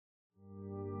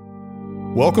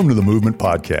Welcome to the Movement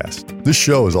Podcast. This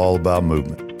show is all about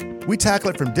movement. We tackle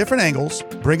it from different angles,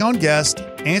 bring on guests,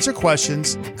 answer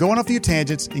questions, go on a few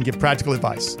tangents, and give practical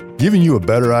advice. Giving you a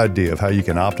better idea of how you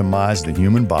can optimize the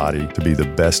human body to be the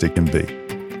best it can be.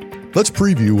 Let's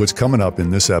preview what's coming up in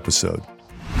this episode.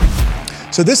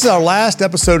 So this is our last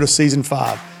episode of Season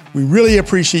 5. We really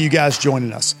appreciate you guys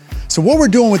joining us. So what we're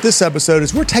doing with this episode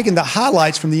is we're taking the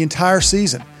highlights from the entire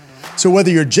season. So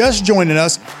whether you're just joining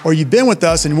us or you've been with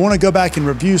us and want to go back and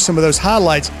review some of those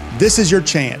highlights, this is your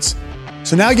chance.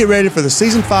 So now get ready for the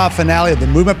Season 5 finale of the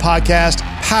Movement Podcast,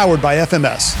 powered by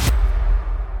FMS.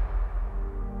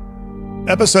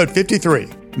 Episode 53,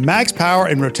 Max Power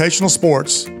in Rotational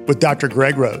Sports with Dr.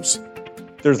 Greg Rose.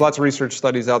 There's lots of research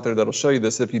studies out there that'll show you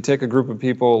this. If you take a group of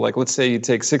people, like let's say you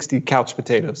take 60 couch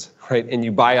potatoes, right, and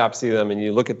you biopsy them and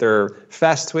you look at their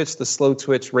fast twitch to slow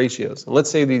twitch ratios. And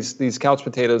let's say these couch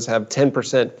potatoes have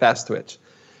 10% fast twitch.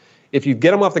 If you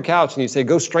get them off the couch and you say,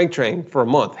 go strength train for a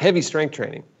month, heavy strength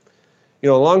training. You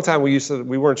know, a long time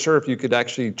we weren't sure if you could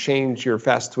actually change your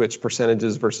fast twitch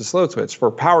percentages versus slow twitch.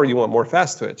 For power, you want more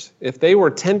fast twitch. If they were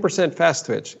 10% fast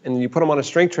twitch and you put them on a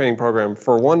strength training program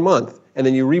for 1 month and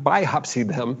then you re-biopsied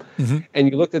them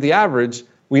and you looked at the average,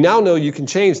 we now know you can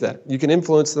change that. You can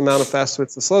influence the amount of fast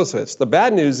twitch to slow twitch. The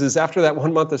bad news is after that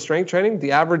 1 month of strength training,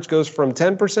 the average goes from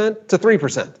 10% to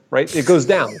 3%, right? It goes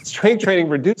down. Strength training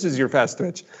reduces your fast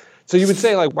twitch. So you would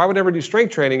say, like, why would I ever do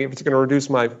strength training if it's going to reduce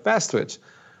my fast twitch?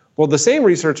 Well, the same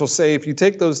research will say if you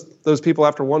take those people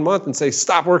after 1 month and say,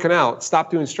 stop working out, stop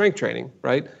doing strength training,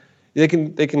 right? They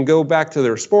can go back to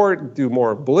their sport, do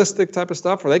more ballistic type of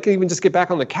stuff, or they can even just get back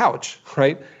on the couch,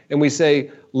 right? And we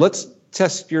say, let's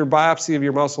test your biopsy of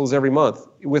your muscles every month.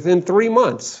 Within 3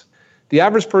 months, the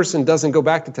average person doesn't go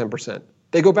back to 10%.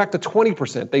 They go back to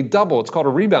 20%. They double. It's called a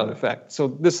rebound effect. So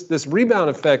this rebound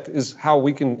effect is how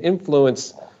we can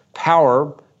influence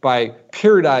power by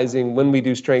periodizing when we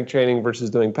do strength training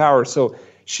versus doing power. So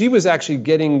she was actually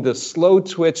getting the slow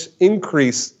twitch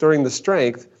increase during the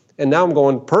strength, and now I'm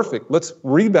going, perfect, let's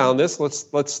rebound this,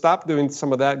 let's stop doing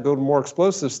some of that, go to more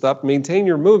explosive stuff, maintain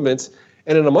your movements,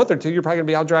 and in a month or two, you're probably gonna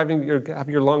be out driving, have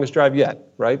your longest drive yet,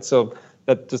 right? So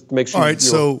that just makes sure. All right,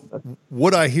 so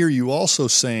what I hear you also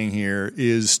saying here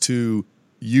is to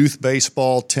youth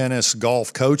baseball, tennis,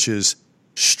 golf coaches,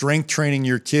 strength training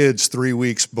your kids 3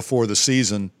 weeks before the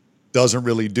season doesn't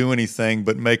really do anything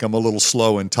but make them a little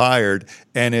slow and tired.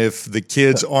 And if the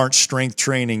kids aren't strength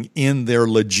training in their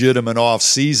legitimate off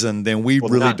season, then we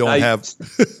really don't have.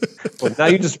 Well, now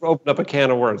you just opened up a can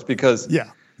of worms because.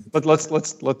 Yeah. But let's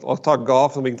talk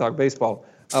golf and we can talk baseball.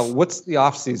 What's the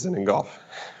off season in golf,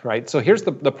 right? So here's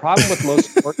the problem with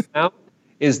most sports now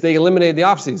is they eliminated the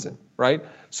off season, right?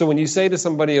 So when you say to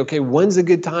somebody, okay, when's a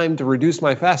good time to reduce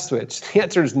my fast twitch? The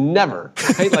answer is never,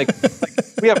 right? Like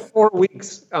we have 4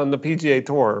 weeks on the PGA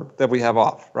Tour that we have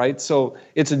off, right? So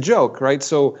it's a joke, right?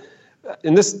 So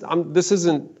this is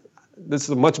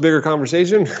a much bigger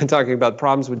conversation, talking about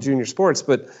problems with junior sports,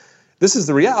 but this is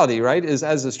the reality, right? Is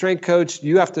as a strength coach,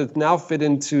 you have to now fit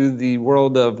into the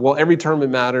world of, well, every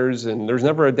tournament matters and there's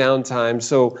never a downtime.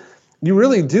 So you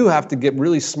really do have to get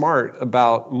really smart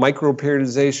about micro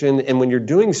periodization. And when you're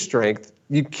doing strength,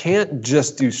 you can't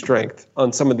just do strength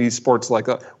on some of these sports like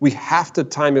that. We have to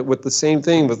time it with the same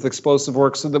thing with explosive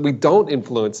work so that we don't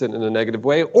influence it in a negative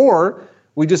way, or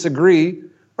we just agree,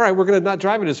 all right, we're going to not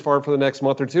drive it as far for the next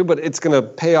month or two, but it's going to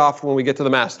pay off when we get to the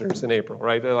Masters in April,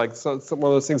 right? Like so it's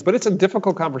one of those things. But it's a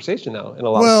difficult conversation now in a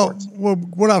lot of sports. Well,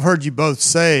 what I've heard you both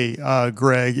say,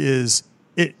 Greg, is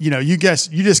you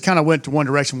just kind of went to one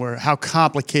direction where how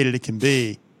complicated it can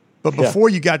be. But before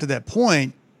you got to that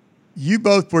point, you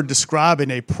both were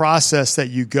describing a process that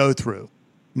you go through,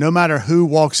 no matter who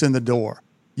walks in the door.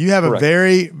 You have a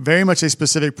very, very much a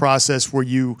specific process where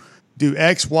you do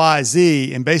X, Y,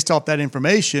 Z, and based off that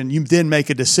information, you then make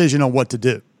a decision on what to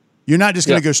do. You're not just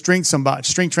going to go strength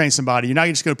train somebody. You're not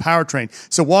just going to power train.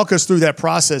 So walk us through that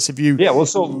process.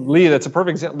 So Lee, that's a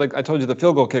perfect example. Like I told you, the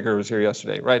field goal kicker was here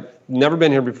yesterday, right? Never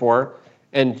been here before.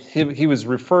 And he was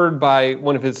referred by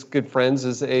one of his good friends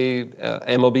as a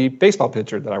MLB baseball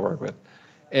pitcher that I work with.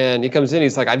 And he comes in,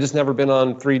 he's like, I've just never been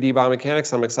on 3D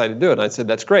biomechanics. I'm excited to do it. And I said,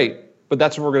 that's great, but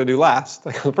that's what we're going to do last.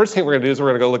 Like, the first thing we're going to do is we're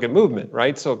going to go look at movement,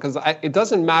 right? So, because it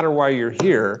doesn't matter why you're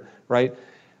here, right?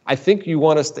 I think you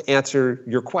want us to answer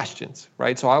your questions,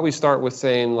 right? So I always start with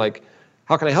saying, like,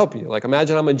 how can I help you? Like,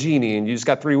 imagine I'm a genie and you just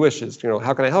got 3 wishes.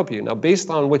 How can I help you? Now, based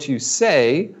on what you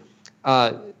say,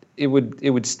 it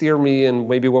would steer me in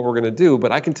maybe what we're going to do.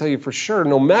 But I can tell you for sure,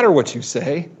 no matter what you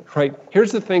say, right,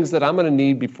 here's the things that I'm going to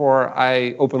need before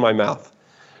I open my mouth.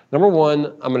 Number 1,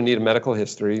 I'm going to need a medical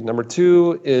history. Number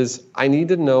 2 is I need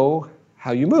to know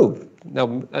how you move.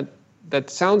 Now, that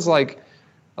sounds like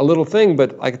a little thing,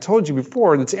 but like I told you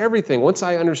before, it's everything. Once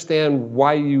I understand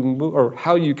why you move or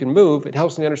how you can move, it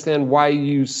helps me understand why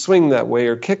you swing that way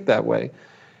or kick that way.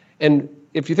 And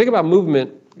if you think about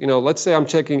movement, let's say I'm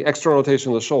checking external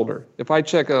rotation of the shoulder. If I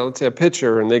check, let's say, a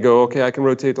pitcher and they go, okay, I can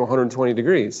rotate to 120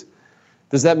 degrees.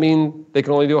 Does that mean they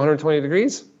can only do 120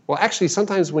 degrees? Well, actually,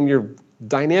 sometimes when you're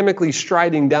dynamically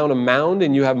striding down a mound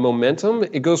and you have momentum,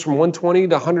 it goes from 120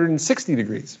 to 160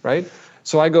 degrees, right?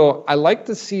 So I like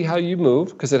to see how you move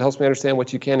because it helps me understand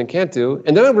what you can and can't do.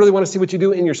 And then I really want to see what you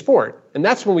do in your sport. And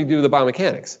that's when we do the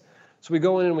biomechanics. So we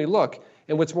go in and we look.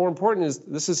 And what's more important is,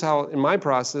 this is how, in my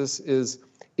process, is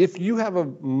if you have a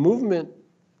movement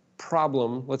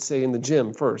problem, let's say in the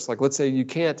gym first, like let's say you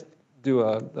can't do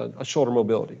a shoulder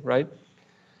mobility, right?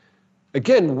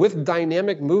 Again, with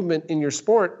dynamic movement in your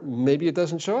sport, maybe it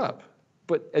doesn't show up.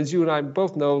 But as you and I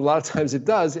both know, a lot of times it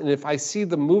does. And if I see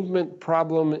the movement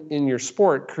problem in your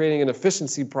sport creating an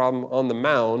efficiency problem on the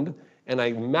mound, and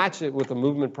I match it with a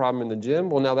movement problem in the gym,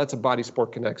 well, now that's a body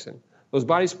sport connection. Those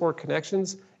body sport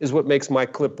connections is what makes my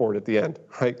clipboard at the end,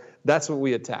 right? That's what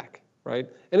we attack, right?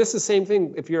 And it's the same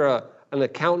thing if you're an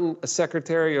accountant, a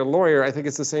secretary, or a lawyer. I think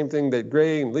it's the same thing that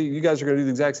Gray and Lee, you guys are going to do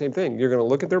the exact same thing. You're going to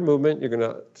look at their movement. You're going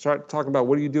to start talking about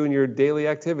what do you do in your daily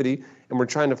activity, and we're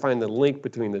trying to find the link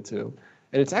between the two.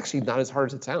 And it's actually not as hard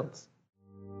as it sounds.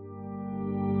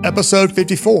 Episode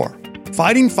 54,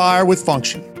 Fighting Fire with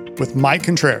Function, with Mike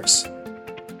Contreras.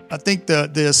 I think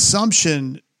the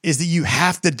assumption is that you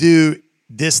have to do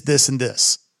this, and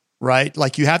this, right?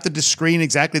 Like you have to screen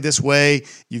exactly this way.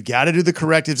 You've got to do the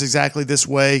correctives exactly this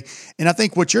way. And I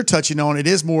think what you're touching on, it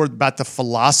is more about the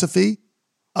philosophy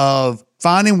of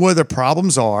finding where the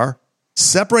problems are,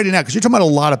 separating out, because you're talking about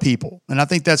a lot of people. And I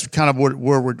think that's kind of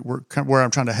where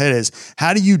I'm trying to head is,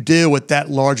 how do you deal with that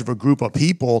large of a group of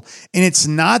people? And it's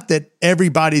not that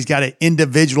everybody's got to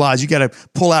individualize. You got to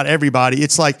pull out everybody.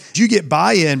 It's like you get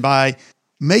buy-in by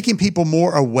making people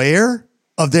more aware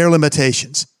of their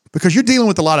limitations, because you're dealing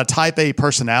with a lot of type A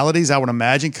personalities, I would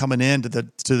imagine, coming into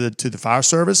the fire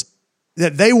service,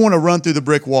 that they want to run through the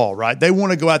brick wall, right? They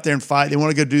want to go out there and fight. They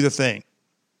want to go do the thing.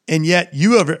 And yet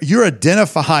you're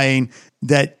identifying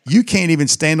that you can't even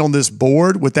stand on this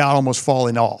board without almost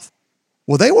falling off.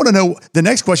 Well, they want to know, the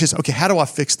next question is, okay, how do I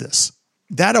fix this?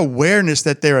 That awareness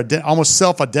that they're almost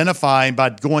self-identifying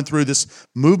by going through this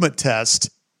movement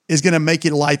test is going to make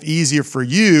it life easier for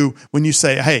you when you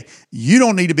say, hey, you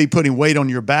don't need to be putting weight on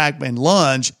your back and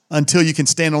lunge until you can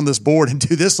stand on this board and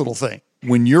do this little thing.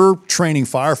 When you're training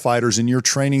firefighters and you're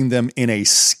training them in a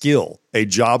skill, a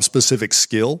job-specific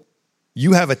skill,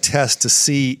 you have a test to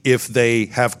see if they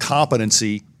have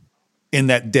competency in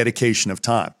that dedication of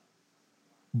time.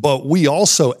 But we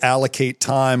also allocate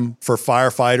time for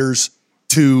firefighters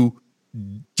to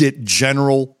get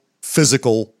general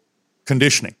physical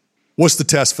conditioning. What's the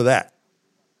test for that?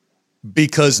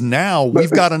 Because now we've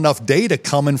got enough data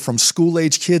coming from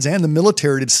school-age kids and the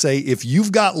military to say if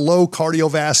you've got low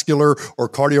cardiovascular or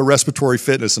cardiorespiratory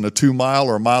fitness in a 2-mile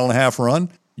or a 1.5-mile run,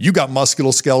 you got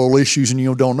musculoskeletal issues and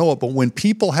you don't know it. But when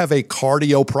people have a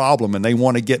cardio problem and they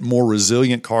want to get more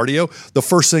resilient cardio, the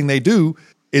first thing they do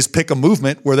is pick a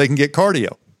movement where they can get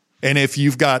cardio. And if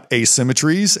you've got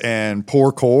asymmetries and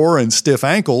poor core and stiff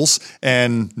ankles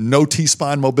and no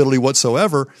T-spine mobility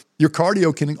whatsoever, your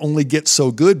cardio can only get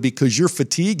so good because your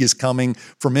fatigue is coming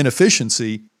from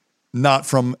inefficiency, not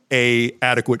from a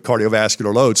adequate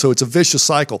cardiovascular load. So it's a vicious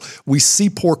cycle. We see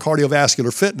poor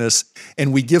cardiovascular fitness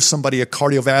and we give somebody a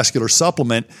cardiovascular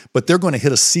supplement, but they're going to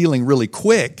hit a ceiling really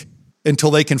quick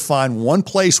until they can find one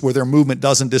place where their movement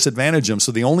doesn't disadvantage them.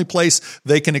 So the only place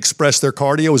they can express their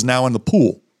cardio is now in the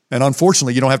pool. And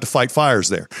unfortunately, you don't have to fight fires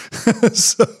there.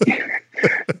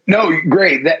 No,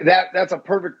 great. That's a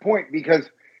perfect point because,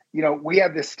 we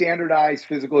have this standardized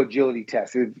physical agility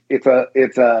test. It's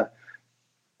a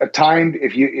timed,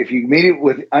 if you made it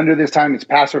with under this time, it's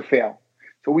pass or fail.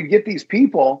 So we'd get these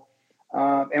people,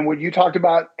 and when you talked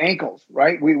about ankles,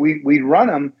 right? We'd run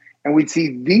them and we'd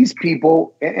see these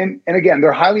people, and again,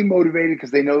 they're highly motivated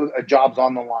because they know a job's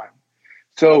on the line.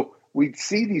 So we'd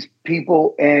see these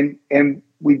people and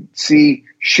we'd see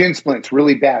shin splints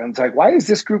really bad. And it's like, why is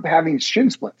this group having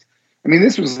shin splints? I mean,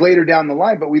 this was later down the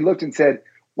line, but we looked and said,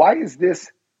 why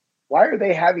are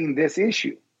they having this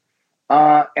issue?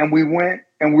 And we went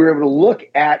and we were able to look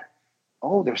at,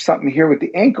 there's something here with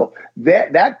the ankle.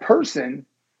 That person,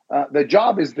 the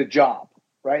job is the job,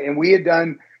 right? And we had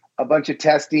done a bunch of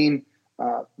testing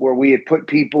where we had put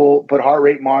heart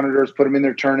rate monitors, put them in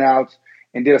their turnouts,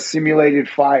 and did a simulated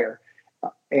fire.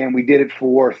 And we did it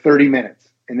for 30 minutes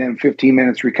and then 15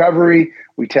 minutes recovery.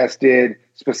 We tested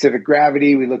specific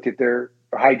gravity. We looked at their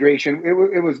hydration.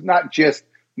 It was not just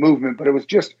movement, but it was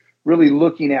just really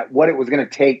looking at what it was going to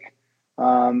take.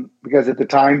 Because at the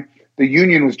time, the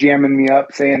union was jamming me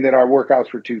up saying that our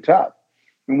workouts were too tough.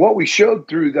 And what we showed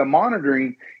through the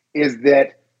monitoring is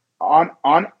that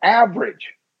on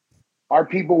average, our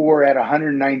people were at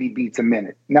 190 beats a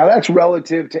minute. Now that's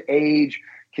relative to age,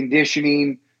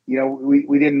 conditioning.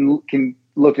 We didn't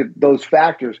look at those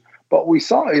factors, but what we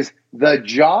saw is the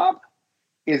job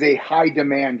is a high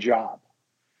demand job.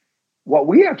 What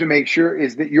we have to make sure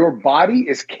is that your body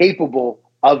is capable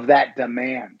of that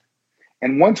demand.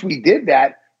 And once we did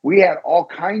that, we had all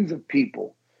kinds of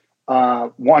people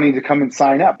wanting to come and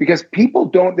sign up, because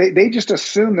people they just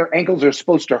assume their ankles are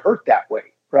supposed to hurt that way,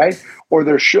 right? Or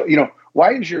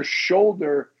why does your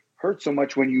shoulder hurt so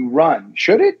much when you run?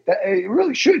 Should it? It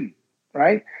really shouldn't,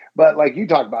 right? But like you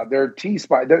talked about, their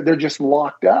T-spine, they're just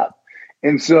locked up.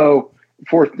 And so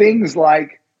for things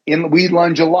like, we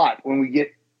lunge a lot when we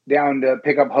get down to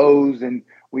pick up hose and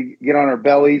we get on our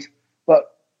bellies. But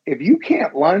if you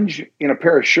can't lunge in a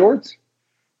pair of shorts,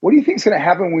 what do you think is going to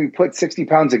happen when we put 60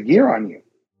 pounds of gear on you?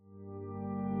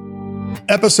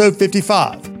 Episode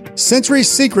 55, Sensory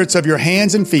Secrets of Your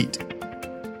Hands and Feet.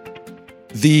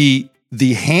 The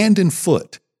hand and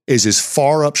foot is as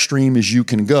far upstream as you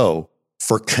can go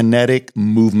for kinetic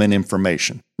movement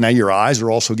information. Now, your eyes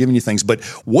are also giving you things, but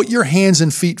what your hands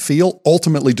and feet feel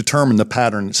ultimately determine the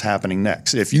pattern that's happening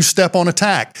next. If you step on a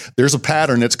tack, there's a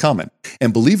pattern that's coming.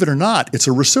 And believe it or not, it's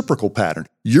a reciprocal pattern.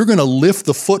 You're going to lift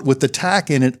the foot with the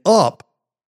tack in it up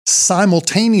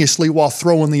simultaneously while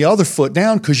throwing the other foot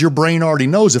down, because your brain already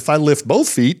knows if I lift both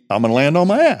feet, I'm going to land on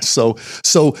my ass.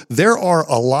 So there are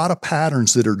a lot of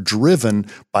patterns that are driven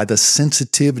by the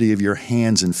sensitivity of your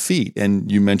hands and feet.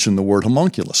 And you mentioned the word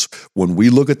homunculus. When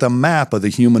we look at the map of the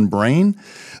human brain,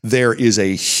 there is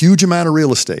a huge amount of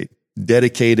real estate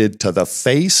dedicated to the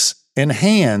face and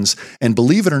hands. And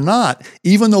believe it or not,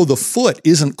 even though the foot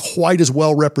isn't quite as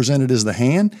well represented as the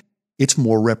hand, it's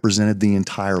more represented the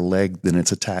entire leg than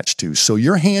it's attached to. So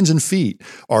your hands and feet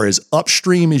are as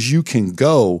upstream as you can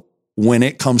go when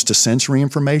it comes to sensory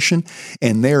information,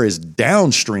 and they're as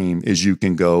downstream as you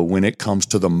can go when it comes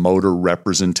to the motor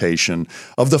representation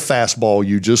of the fastball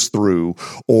you just threw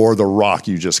or the rock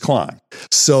you just climbed.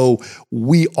 So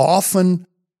we often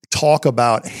talk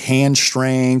about hand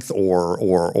strength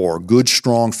or good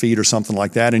strong feet or something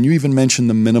like that, and you even mentioned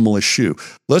the minimalist shoe.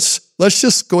 Let's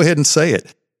just go ahead and say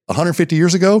it. 150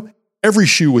 years ago, every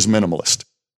shoe was minimalist.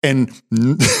 And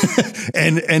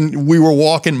we were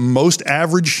walking, most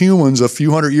average humans a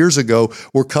few hundred years ago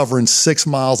were covering 6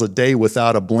 miles a day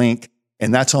without a blink.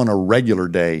 And that's on a regular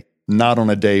day, not on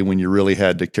a day when you really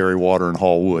had to carry water and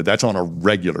haul wood. That's on a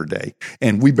regular day.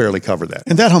 And we barely cover that.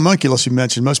 And that homunculus you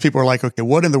mentioned, most people are like, okay,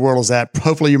 what in the world is that?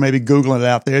 Hopefully you're maybe Googling it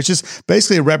out there. It's just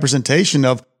basically a representation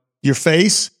of your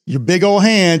face, your big old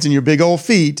hands, and your big old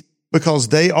feet, because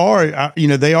they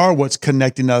are what's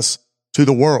connecting us to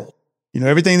the world.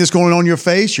 Everything that's going on in your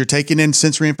face, you're taking in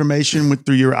sensory information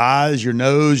through your eyes, your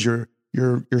nose, your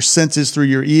senses through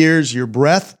your ears, your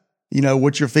breath,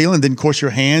 what you're feeling. Then, of course,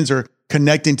 your hands are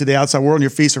connecting to the outside world, and your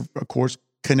feet are, of course,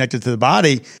 connected to the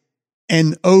body.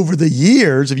 And over the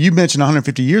years, if you mentioned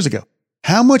 150 years ago,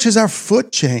 how much has our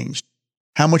foot changed?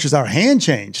 How much has our hand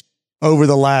changed over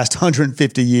the last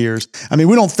 150 years? I mean,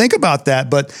 we don't think about that,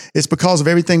 but it's because of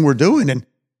everything we're doing. And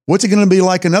what's it going to be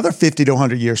like another 50 to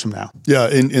 100 years from now? Yeah,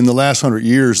 in the last 100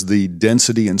 years, the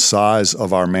density and size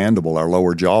of our mandible, our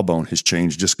lower jawbone, has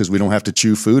changed just because we don't have to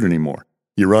chew food anymore.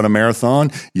 You run a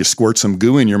marathon, you squirt some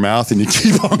goo in your mouth, and you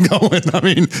keep on going. I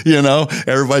mean,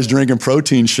 everybody's drinking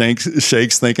protein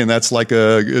shakes thinking that's like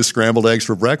a scrambled eggs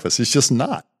for breakfast. It's just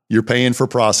not. You're paying for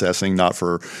processing, not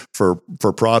for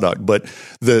product. But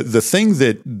the thing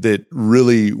that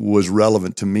really was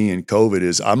relevant to me in COVID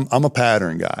is I'm a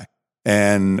pattern guy.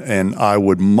 And I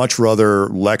would much rather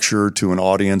lecture to an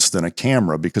audience than a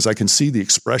camera, because I can see the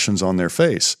expressions on their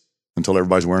face until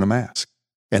everybody's wearing a mask.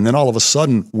 And then all of a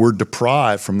sudden we're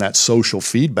deprived from that social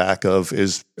feedback of,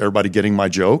 is everybody getting my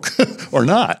joke or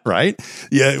not, right?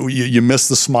 Yeah, you miss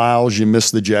the smiles, you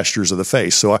miss the gestures of the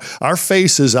face. So our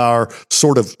face is our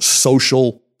sort of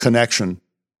social connection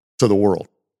to the world.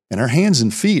 And our hands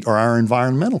and feet are our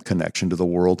environmental connection to the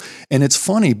world. And it's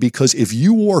funny because if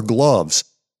you wore gloves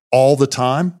all the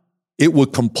time, it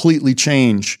would completely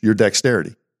change your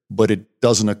dexterity. But it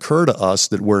doesn't occur to us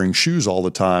that wearing shoes all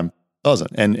the time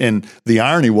doesn't. And the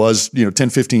irony was,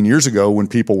 10, 15 years ago when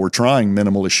people were trying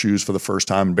minimalist shoes for the first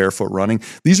time and barefoot running,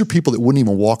 these are people that wouldn't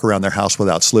even walk around their house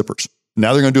without slippers.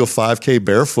 Now they're going to do a 5K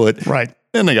barefoot. Right.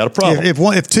 And they got a problem.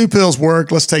 If 2 pills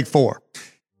work, let's take 4.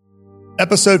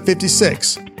 Episode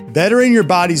 56, Bettering Your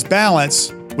Body's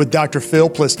Balance with Dr. Phil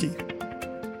Pliski.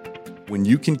 When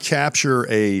you can capture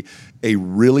a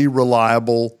really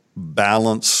reliable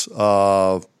balance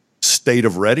state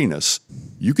of readiness,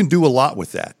 you can do a lot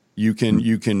with that. You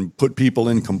can put people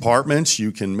in compartments.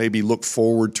 You can maybe look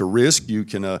forward to risk. You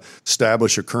can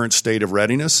establish a current state of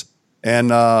readiness. And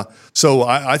so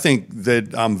I think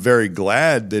that I'm very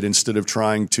glad that instead of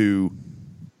trying to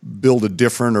build a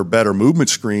different or better movement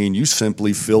screen, you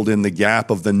simply filled in the gap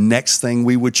of the next thing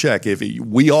we would check.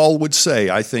 We all would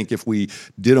say, I think if we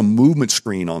did a movement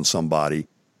screen on somebody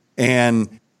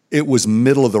and it was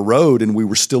middle of the road and we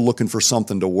were still looking for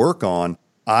something to work on,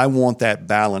 I want that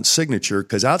balanced signature,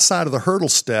 because outside of the hurdle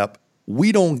step,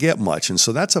 we don't get much. And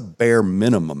so that's a bare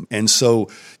minimum. And so,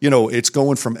 it's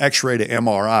going from X-ray to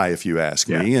MRI, if you ask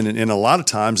me. And a lot of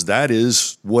times that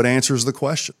is what answers the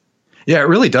question. Yeah, it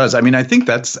really does. I mean, I think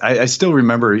I still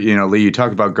remember, Lee, you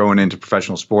talked about going into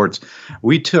professional sports.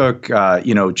 We took,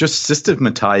 just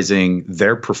systematizing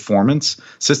their performance,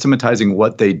 systematizing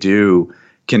what they do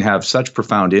can have such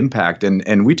profound impact.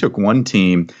 And we took one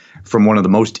team from one of the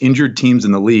most injured teams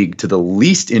in the league to the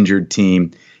least injured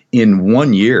team in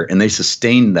 1 year, and they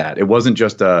sustained that. It wasn't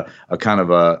just a kind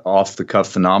of a off the cuff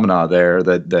phenomena there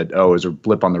that is a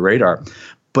blip on the radar.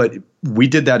 But we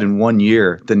did that in 1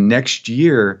 year. The next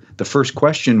year, the first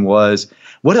question was,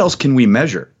 what else can we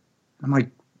measure? I'm like,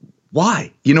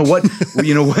 why? You know what?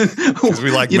 Because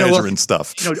we like measuring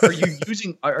stuff.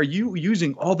 Are you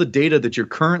using all the data that you're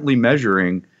currently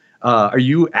measuring? Are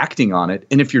you acting on it?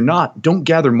 And if you're not, don't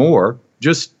gather more.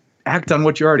 Just act on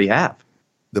what you already have.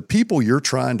 The people you're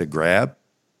trying to grab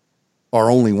are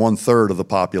only 1/3 of the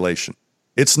population.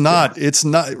 It's not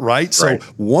right. So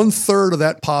 1/3 of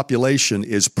that population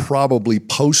is probably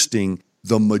posting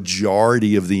the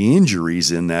majority of the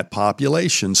injuries in that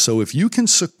population. So if you can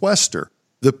sequester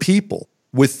the people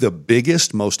with the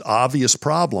biggest, most obvious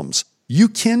problems, you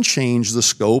can change the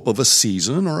scope of a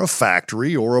season or a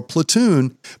factory or a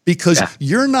platoon, because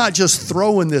you're not just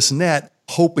throwing this net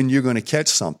hoping you're going to catch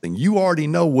something. You already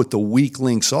know what the weak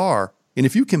links are. And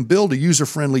if you can build a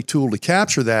user-friendly tool to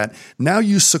capture that, now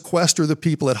you sequester the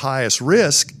people at highest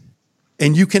risk,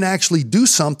 and you can actually do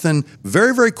something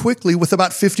very, very quickly with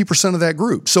about 50% of that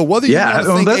group. So whether you want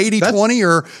to think 80-20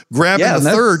 or grabbing a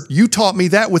third, you taught me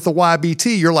that with the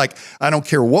YBT. You're like, I don't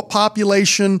care what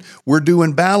population we're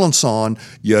doing balance on,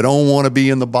 you don't want to be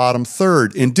in the bottom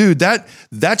third. And dude,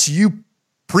 that's you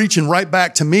preaching right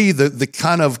back to me the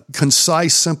kind of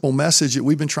concise, simple message that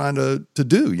we've been trying to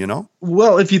do,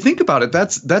 Well, if you think about it,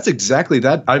 that's exactly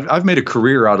that. I've made a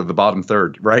career out of the bottom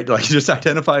third, right? Like just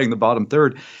identifying the bottom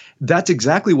third. That's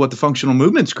exactly what the functional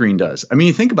movement screen does. I mean,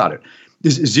 you think about it.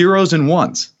 There's zeros and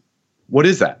ones. What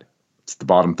is that? It's the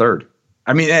bottom third.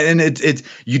 I mean, and it's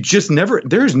you just never.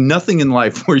 There's nothing in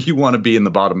life where you want to be in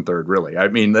the bottom third, really. I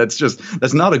mean, that's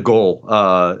not a goal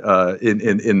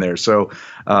in there. So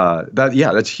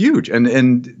that's huge,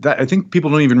 and that, I think people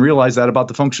don't even realize that about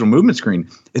the functional movement screen.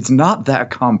 It's not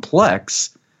that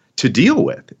complex to deal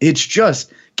with. It's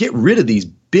just get rid of these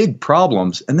big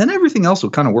problems, and then everything else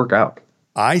will kind of work out.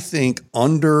 I think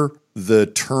under the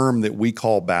term that we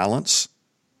call balance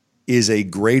is a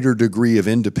greater degree of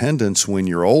independence when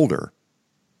you're older,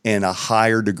 and a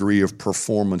higher degree of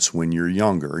performance when you're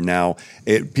younger. Now,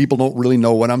 people don't really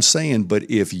know what I'm saying, but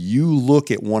if you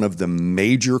look at one of the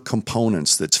major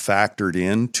components that's factored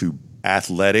into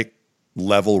athletic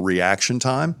level reaction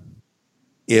time,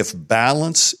 if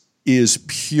balance is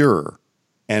pure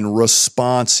and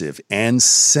responsive and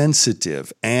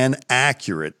sensitive and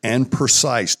accurate and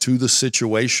precise to the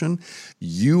situation,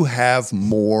 you have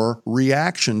more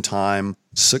reaction time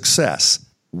success.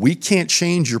 We can't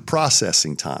change your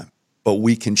processing time, but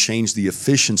we can change the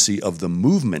efficiency of the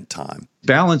movement time.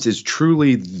 Balance is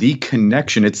truly the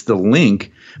connection. It's the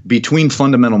link between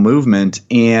fundamental movement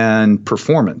and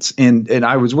performance. And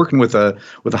I was working with a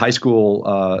high school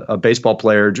a baseball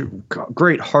player,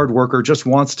 great hard worker, just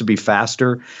wants to be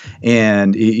faster,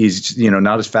 and he's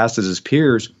not as fast as his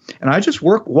peers. And I just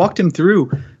walked him through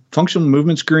functional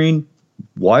movement screen,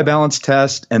 Y balance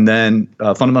test, and then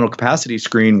fundamental capacity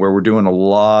screen, where we're doing a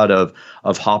lot of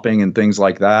hopping and things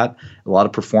like that, a lot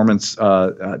of performance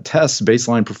tests,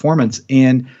 baseline performance.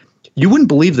 And you wouldn't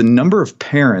believe the number of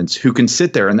parents who can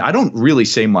sit there, and I don't really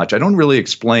say much. I don't really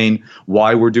explain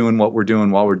why we're doing what we're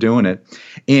doing while we're doing it.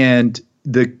 And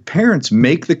the parents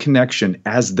make the connection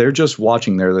as they're just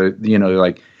watching there. They're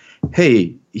like,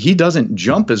 hey, he doesn't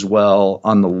jump as well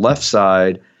on the left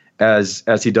side as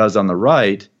he does on the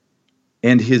right.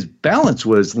 And his balance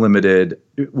was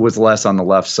less on the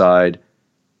left side.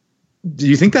 Do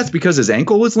you think that's because his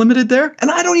ankle was limited there?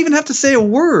 And I don't even have to say a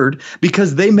word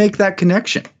because they make that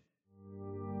connection.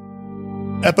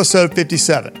 Episode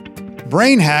 57,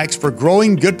 Brain Hacks for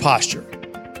Growing Good Posture.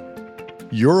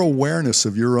 Your awareness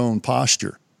of your own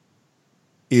posture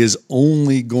is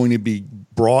only going to be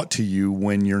brought to you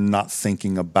when you're not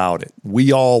thinking about it.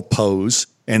 We all pose,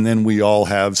 and then we all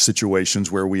have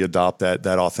situations where we adopt that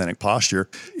authentic posture.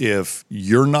 If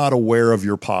you're not aware of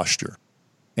your posture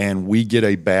and we get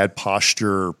a bad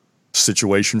posture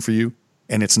situation for you,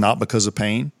 and it's not because of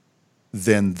pain,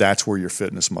 then that's where your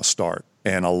fitness must start.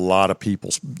 And a lot of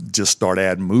people just start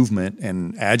adding movement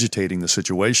and agitating the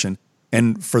situation.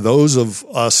 And for those of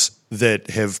us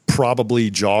that have probably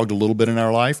jogged a little bit in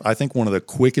our life, I think one of the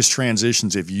quickest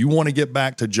transitions, if you want to get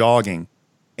back to jogging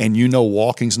and you know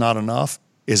walking's not enough,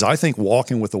 is I think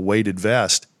walking with a weighted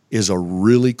vest is a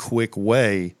really quick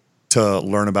way to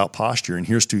learn about posture. And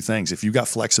here's two things. If you've got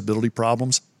flexibility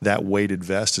problems, that weighted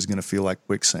vest is going to feel like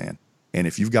quicksand. And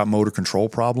if you've got motor control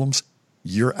problems,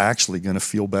 you're actually going to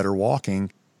feel better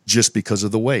walking just because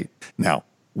of the weight. Now,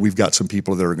 we've got some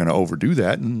people that are going to overdo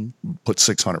that and put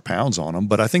 600 pounds on them,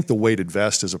 but I think the weighted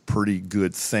vest is a pretty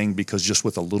good thing because just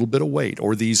with a little bit of weight,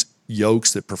 or these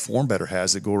yokes that Perform Better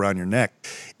has that go around your neck,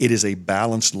 it is a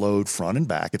balanced load front and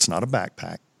back. It's not a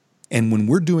backpack. And when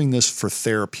we're doing this for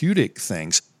therapeutic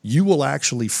things, you will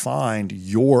actually find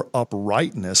your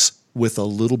uprightness with a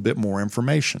little bit more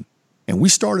information. And we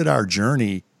started our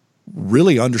journey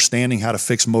really understanding how to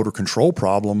fix motor control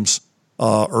problems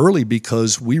early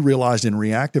because we realized in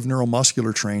reactive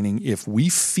neuromuscular training, if we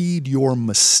feed your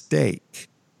mistake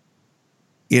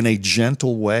in a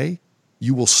gentle way,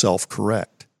 you will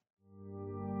self-correct.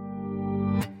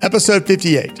 Episode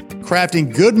 58,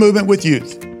 Crafting Good Movement with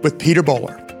Youth with Peter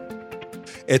Bowler.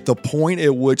 At the point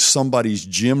at which somebody's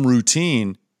gym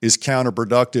routine is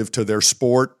counterproductive to their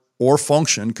sport or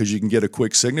function, because you can get a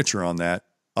quick signature on that,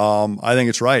 I think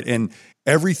it's right. And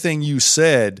everything you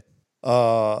said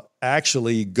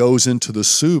actually goes into the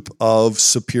soup of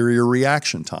superior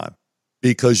reaction time,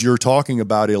 because you're talking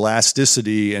about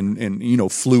elasticity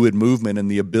and fluid movement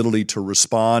and the ability to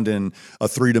respond in a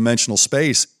three-dimensional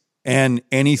space and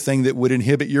anything that would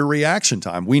inhibit your reaction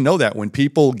time. We know that when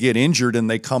people get injured and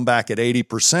they come back at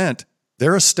 80%,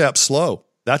 they're a step slow.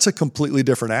 That's a completely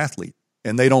different athlete.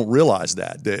 And they don't realize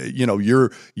that.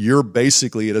 You're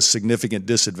basically at a significant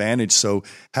disadvantage. So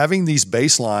having these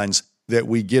baselines that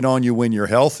we get on you when you're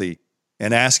healthy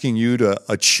and asking you to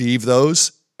achieve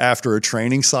those after a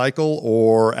training cycle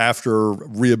or after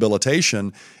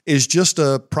rehabilitation is just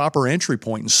a proper entry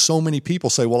point. And so many people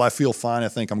say, well, I feel fine. I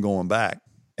think I'm going back.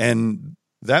 And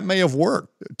that may have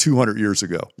worked 200 years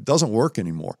ago. It doesn't work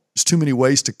anymore. There's too many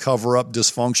ways to cover up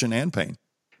dysfunction and pain.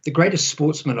 The greatest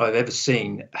sportsmen I've ever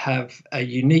seen have a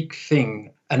unique thing,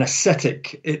 an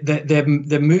aesthetic.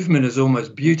 Their movement is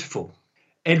almost beautiful.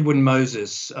 Edwin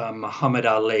Moses, Muhammad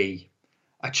Ali,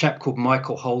 a chap called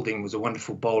Michael Holding was a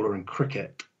wonderful bowler in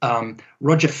cricket.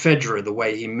 Roger Federer, the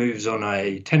way he moves on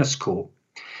a tennis court.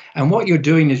 And what you're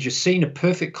doing is you're seeing a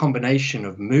perfect combination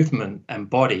of movement and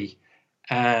body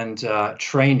and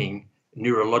training,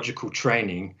 neurological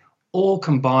training, all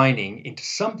combining into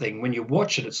something. When you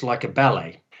watch it, it's like a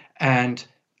ballet. And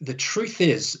the truth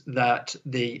is that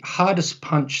the hardest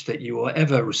punch that you will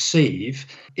ever receive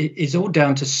is all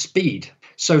down to speed.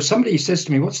 So somebody says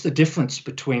to me, what's the difference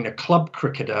between a club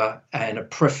cricketer and a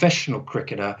professional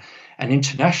cricketer, an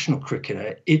international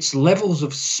cricketer? It's levels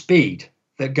of speed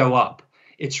that go up.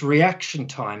 It's reaction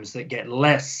times that get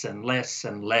less and less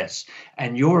and less.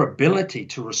 And your ability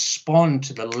to respond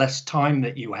to the less time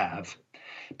that you have.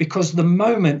 Because the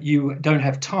moment you don't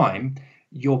have time,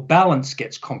 your balance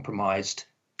gets compromised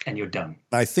and you're done.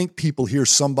 I think people hear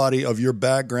somebody of your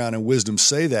background and wisdom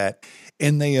say that,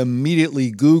 and they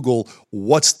immediately Google,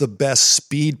 what's the best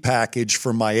speed package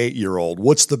for my 8-year-old?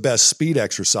 What's the best speed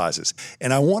exercises?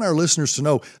 And I want our listeners to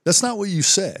know that's not what you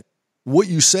said. What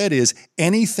you said is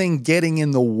anything getting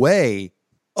in the way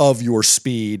of your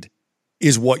speed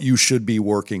is what you should be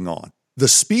working on. The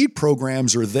speed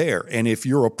programs are there, and if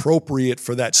you're appropriate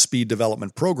for that speed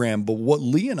development program, but what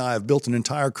Lee and I have built an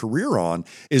entire career on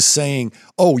is saying,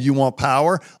 oh, you want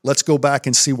power? Let's go back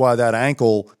and see why that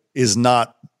ankle is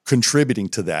not contributing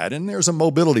to that. And there's a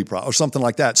mobility problem or something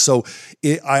like that. So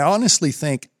I honestly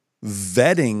think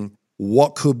vetting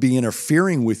what could be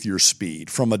interfering with your speed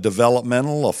from a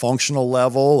developmental, a functional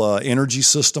level, energy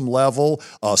system level,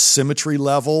 a symmetry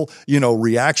level,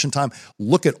 reaction time.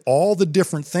 Look at all the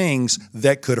different things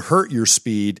that could hurt your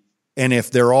speed. And if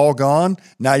they're all gone,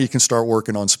 now you can start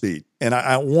working on speed. And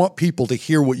I want people to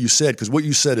hear what you said, because what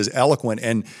you said is eloquent,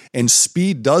 and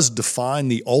speed does define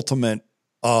the ultimate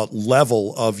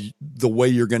level of the way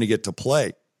you're going to get to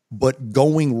play. But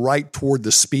going right toward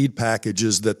the speed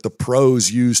packages that the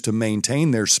pros use to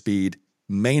maintain their speed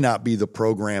may not be the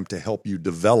program to help you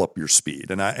develop your speed.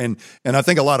 And I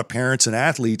think a lot of parents and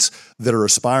athletes that are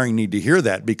aspiring need to hear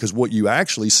that, because what you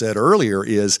actually said earlier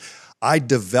is, I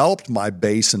developed my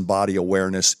base and body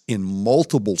awareness in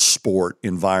multiple sport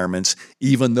environments,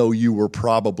 even though you were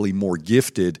probably more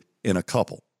gifted in a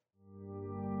couple.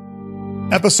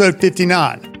 Episode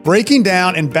 59, Breaking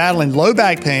Down and Battling Low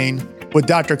Back Pain with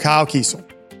Dr. Kyle Kiesel.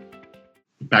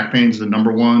 Back pain is the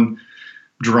number one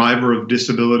driver of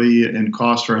disability and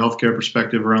cost for a healthcare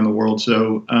perspective around the world.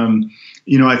 So,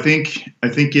 I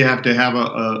think you have to have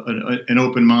an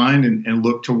open mind and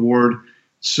look toward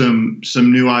some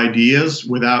new ideas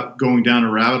without going down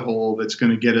a rabbit hole that's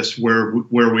going to get us where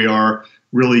we are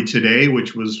really today,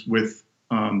 which was with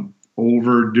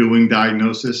overdoing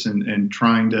diagnosis and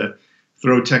trying to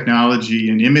throw technology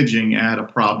and imaging at a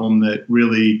problem that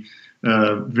really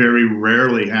very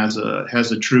rarely has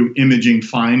a true imaging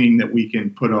finding that we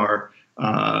can put our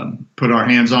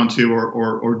hands onto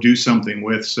or do something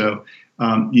with. So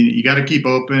you got to keep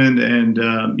open, and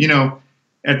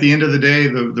at the end of the day,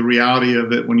 the reality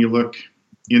of it, when you look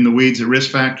in the weeds at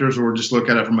risk factors or just look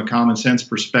at it from a common sense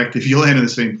perspective, you land in the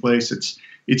same place. It's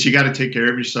you got to take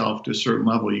care of yourself to a certain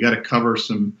level. You got to cover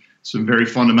some very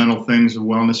fundamental things of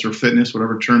wellness or fitness,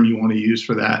 whatever term you want to use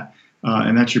for that.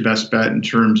 And that's your best bet in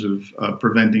terms of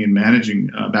preventing and managing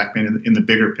back pain in the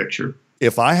bigger picture.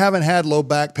 If I haven't had low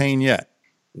back pain yet,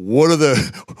 what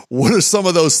are some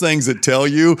of those things that tell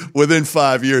you within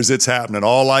 5 years it's happening?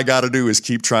 All I got to do is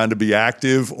keep trying to be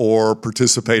active or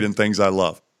participate in things I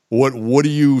love. What do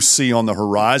you see on the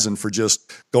horizon for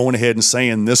just going ahead and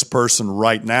saying this person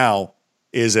right now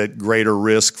is at greater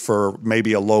risk for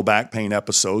maybe a low back pain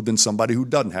episode than somebody who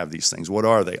doesn't have these things? What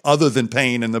are they, other than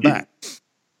pain in the back?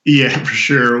 Yeah, for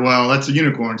sure. Well, that's a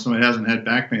unicorn. Somebody hasn't had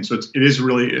back pain. So it is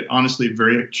really, honestly,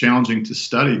 very challenging to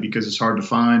study because it's hard to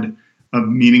find a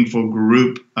meaningful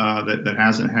group that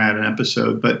hasn't had an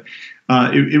episode. But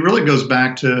it really goes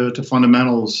back to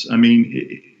fundamentals. I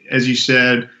mean, as you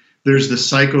said, there's the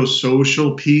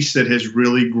psychosocial piece that has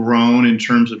really grown in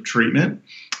terms of treatment.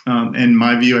 In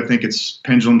my view, I think it's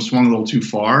pendulum swung a little too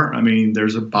far. I mean,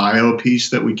 there's a bio piece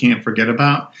that we can't forget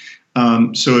about.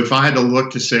 So if I had to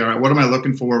look to say, all right, what am I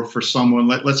looking for someone?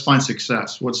 Let's find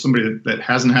success. What's somebody that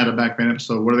hasn't had a back pain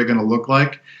episode? What are they going to look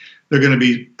like? They're going to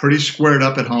be pretty squared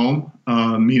up at home,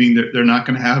 meaning that they're not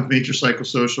going to have major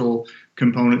psychosocial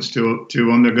components to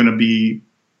them. They're going to be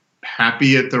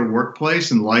happy at their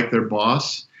workplace and like their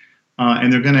boss.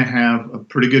 And they're going to have a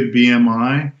pretty good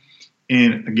BMI.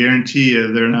 And I guarantee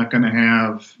you they're not going to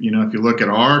have, if you look at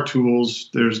our tools,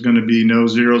 there's going to be no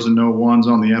zeros and no ones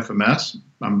on the FMS.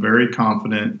 I'm very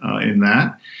confident in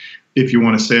that. If you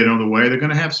want to say it another way, they're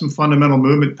going to have some fundamental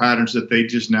movement patterns that they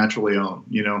just naturally own.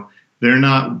 They're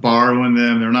not borrowing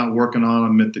them. They're not working on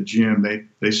them at the gym.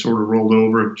 They sort of roll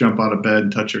over, jump out of bed,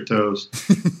 and touch their toes,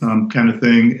 kind of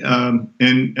thing. And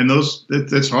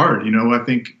that's hard. I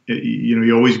think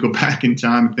you always go back in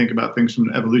time and think about things from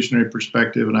an evolutionary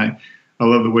perspective, and I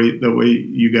love the way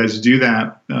you guys do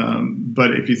that.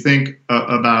 But if you think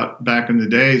about back in the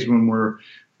days when we're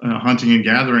hunting and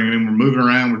gathering, I mean, we're moving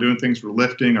around, we're doing things, we're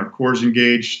lifting, our core's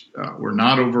engaged, we're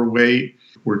not overweight,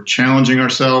 we're challenging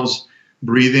ourselves,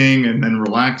 breathing and then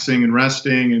relaxing and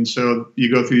resting. And so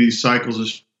you go through these cycles of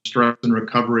stress and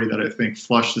recovery that I think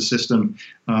flush the system.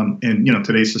 And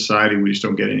today's society, we just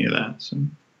don't get any of that. So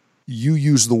you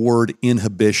use the word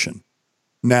inhibition.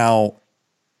 Now,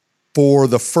 for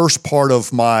the first part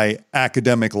of my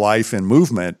academic life in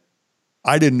movement,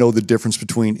 I didn't know the difference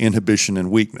between inhibition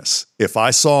and weakness. If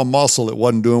I saw a muscle that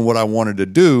wasn't doing what I wanted to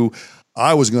do,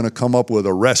 I was going to come up with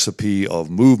a recipe of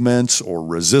movements or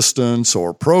resistance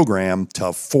or program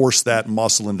to force that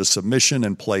muscle into submission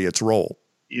and play its role.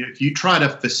 If you try to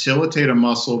facilitate a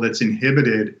muscle that's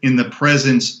inhibited in the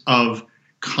presence of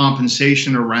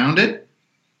compensation around it,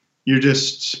 you're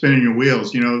just spinning your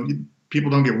wheels. People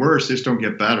don't get worse, they just don't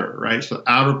get better, right? So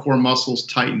outer core muscles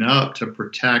tighten up to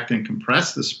protect and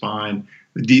compress the spine.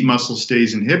 The deep muscle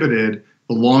stays inhibited.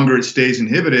 The longer it stays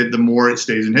inhibited, the more it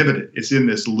stays inhibited. It's in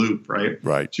this loop, right?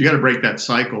 Right. So you got to break that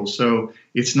cycle. So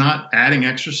it's not adding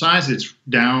exercise, it's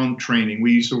down training.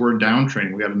 We use the word down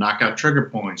training. We got to knock out trigger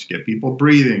points, get people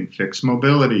breathing, fix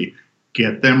mobility,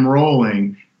 get them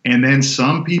rolling. And then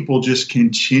some people just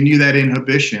continue that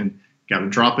inhibition. Got to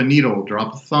drop a needle,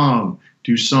 drop a thumb,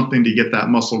 do something to get that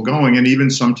muscle going. And even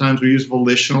sometimes we use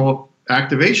volitional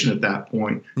activation at that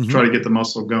point to try to get the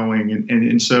muscle going.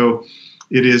 And so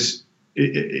it's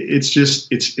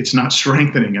not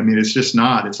strengthening. I mean, it's just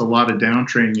not. It's a lot of down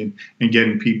training and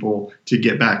getting people to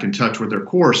get back in touch with their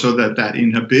core so that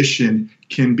inhibition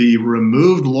can be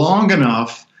removed long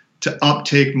enough to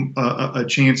uptake a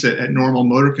chance at normal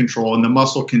motor control, and the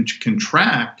muscle can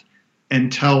contract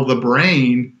and tell the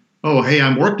brain, oh, hey,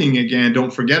 I'm working again,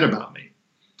 don't forget about me.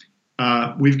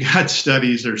 We've got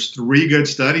studies, there's 3 good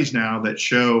studies now that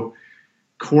show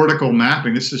cortical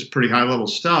mapping. This is pretty high level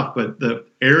stuff, but the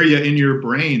area in your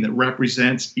brain that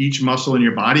represents each muscle in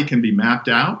your body can be mapped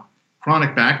out.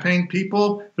 Chronic back pain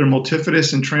people, their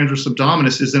multifidus and transverse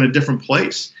abdominis is in a different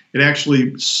place. It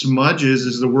actually smudges,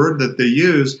 is the word that they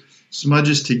use,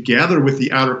 smudges together with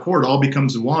the outer core. It all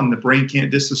becomes one. The brain can't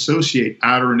disassociate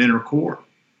outer and inner core.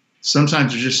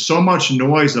 Sometimes there's just so much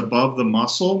noise above the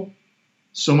muscle,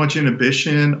 so much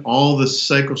inhibition, all the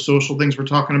psychosocial things we're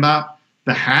talking about.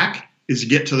 The hack is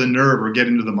get to the nerve or get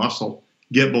into the muscle,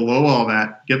 get below all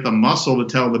that, get the muscle to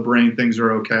tell the brain things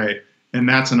are okay. And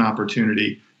that's an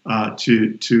opportunity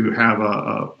to have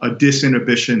a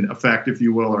disinhibition effect, if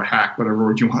you will, or hack, whatever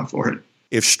word you want for it.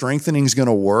 If strengthening is going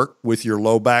to work with your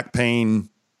low back pain,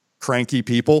 cranky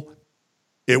people,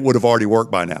 it would have already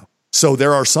worked by now. So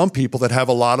there are some people that have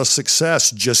a lot of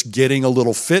success just getting a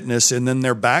little fitness, and then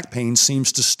their back pain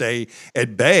seems to stay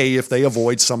at bay if they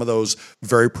avoid some of those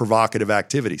very provocative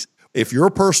activities. If you're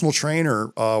a personal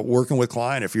trainer working with a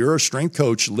client, if you're a strength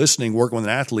coach listening, working with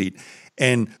an athlete,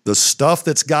 and the stuff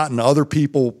that's gotten other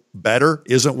people better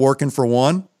isn't working for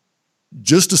one,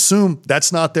 just assume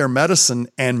that's not their medicine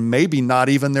and maybe not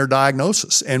even their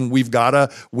diagnosis. And we've got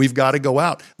to go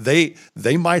out. They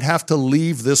might have to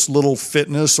leave this little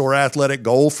fitness or athletic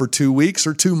goal for 2 weeks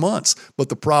or 2 months. But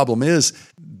the problem is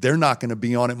they're not going to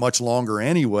be on it much longer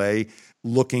anyway,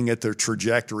 looking at their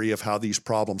trajectory of how these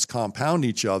problems compound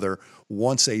each other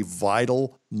once a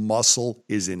vital muscle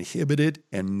is inhibited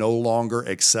and no longer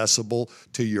accessible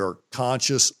to your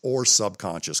conscious or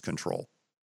subconscious control.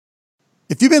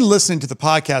 If you've been listening to the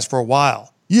podcast for a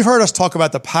while, you've heard us talk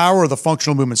about the power of the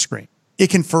functional movement screen. It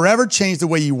can forever change the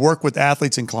way you work with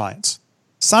athletes and clients.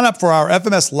 Sign up for our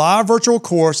FMS Live virtual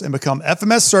course and become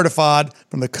FMS certified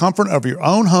from the comfort of your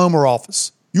own home or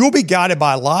office. You will be guided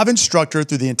by a live instructor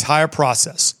through the entire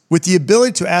process, with the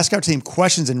ability to ask our team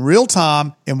questions in real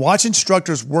time and watch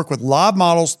instructors work with live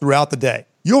models throughout the day.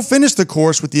 You'll finish the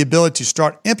course with the ability to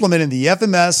start implementing the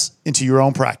FMS into your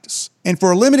own practice. And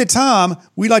for a limited time,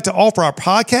 we'd like to offer our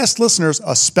podcast listeners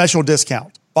a special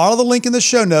discount. Follow the link in the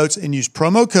show notes and use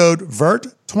promo code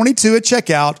VERT22 at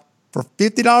checkout for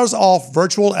 $50 off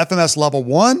virtual FMS Level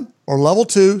 1 or Level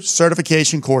 2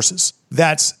 certification courses.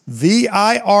 That's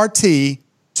VIRT22.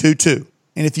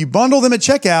 And if you bundle them at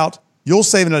checkout, you'll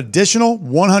save an additional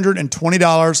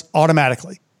 $120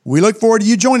 automatically. We look forward to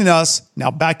you joining us. Now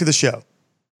back to the show.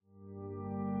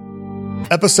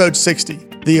 Episode 60,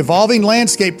 The Evolving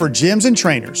Landscape for Gyms and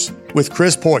Trainers with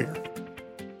Chris Poirier.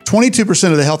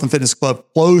 22% of the Health and Fitness Club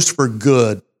closed for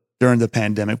good during the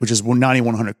pandemic, which is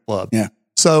 9,100 Club. Yeah.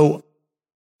 So,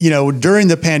 during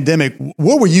the pandemic,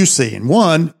 what were you seeing?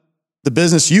 One, the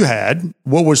business you had,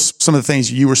 what was some of the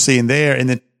things you were seeing there? And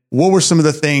then what were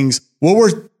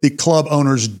the club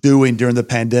owners doing during the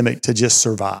pandemic to just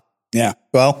survive? Yeah.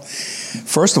 Well,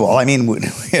 first of all, I mean,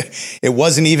 it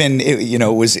wasn't even, it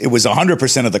was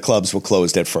 100% of the clubs were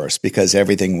closed at first because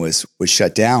everything was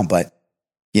shut down. But,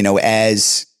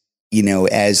 as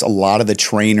a lot of the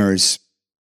trainers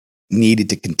needed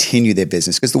to continue their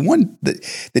business, because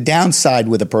the downside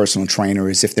with a personal trainer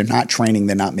is if they're not training,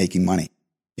 they're not making money.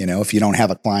 If you don't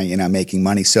have a client, you're not making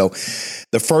money. So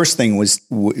the first thing was,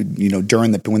 when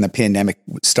the pandemic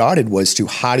started was to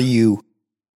how do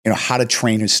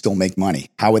trainers still make money?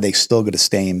 How are they still going to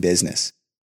stay in business?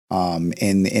 And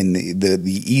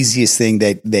the easiest thing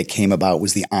that came about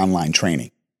was the online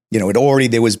training.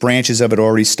 There was branches of it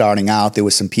already starting out. There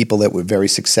was some people that were very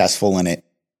successful in it.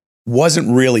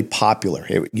 Wasn't really popular,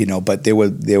 but there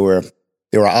were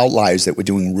outliers that were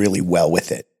doing really well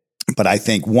with it. But I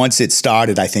think once it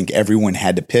started, I think everyone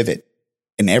had to pivot,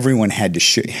 and everyone had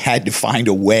to find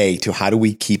a way to how do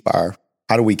we keep our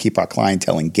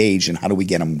clientele engaged and how do we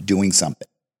get them doing something?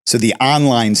 So the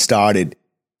online started,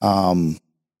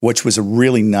 which was a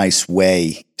really nice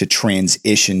way to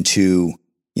transition to,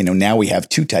 now we have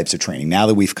 2 types of training. Now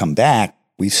that we've come back,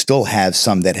 we still have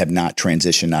some that have not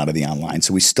transitioned out of the online.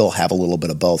 So we still have a little bit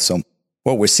of both. So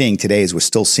what we're seeing today is we're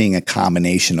still seeing a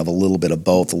combination of a little bit of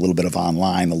both, a little bit of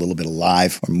online, a little bit of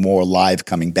live, or more live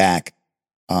coming back.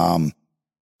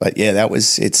 But yeah,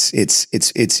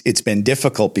 it's been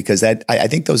difficult because I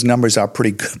think those numbers are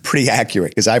pretty good, pretty accurate,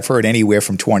 because I've heard anywhere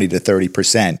from 20 to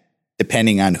 30%,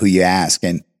 depending on who you ask.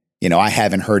 And, I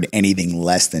haven't heard anything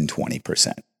less than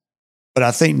 20%. But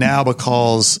I think now,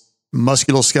 because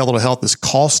musculoskeletal health is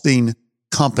costing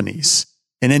companies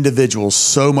and individuals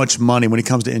so much money when it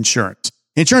comes to insurance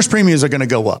premiums are going to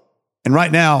go up. And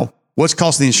right now, what's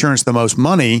costing the insurance the most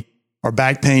money are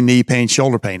back pain, knee pain,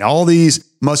 shoulder pain, all these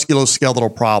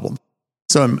musculoskeletal problems.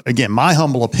 So again, my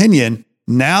humble opinion,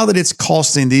 now that it's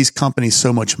costing these companies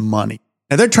so much money,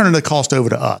 now they're turning the cost over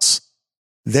to us.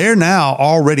 They're now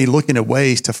already looking at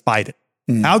ways to fight it.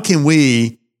 How can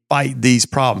we fight these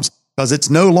problems? Because it's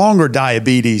no longer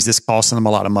diabetes that's costing them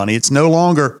a lot of money. It's no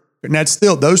longer, and that's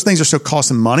still, those things are still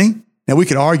costing money. Now we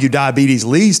could argue diabetes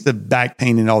leads to back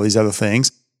pain and all these other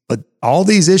things, but all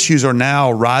these issues are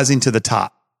now rising to the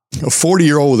top. A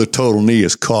 40-year-old with a total knee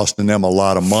is costing them a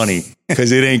lot of money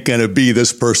because it ain't going to be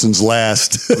this person's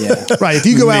last. Yeah. Right. If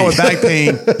you go out with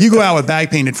back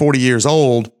pain at 40 years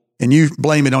old and you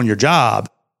blame it on your job,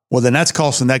 well, then that's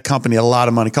costing that company a lot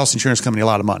of money, cost the insurance company a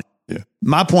lot of money. Yeah.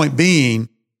 My point being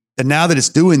that now that it's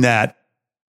doing that,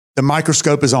 the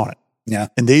microscope is on it. Yeah.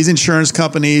 And these insurance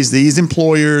companies, these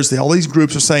employers, all these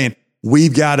groups are saying,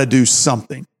 we've got to do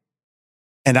something.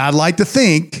 And I'd like to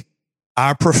think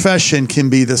our profession can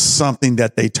be the something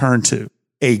that they turn to.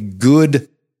 A good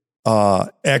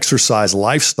exercise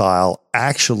lifestyle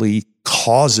actually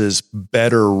causes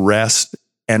better rest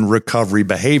and recovery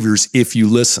behaviors if you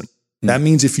listen. That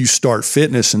means if you start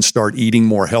fitness and start eating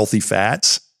more healthy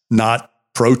fats, not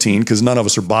protein, because none of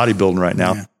us are bodybuilding right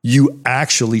now, you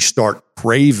actually start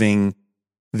craving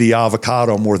the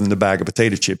avocado more than the bag of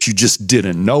potato chips. You just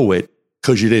didn't know it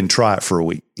because you didn't try it for a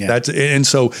week. Yeah. And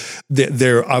so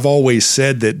I've always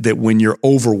said that when you're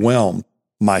overwhelmed,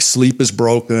 my sleep is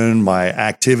broken, my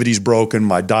activity's broken,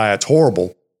 my diet's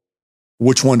horrible.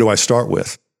 Which one do I start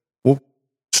with? Well,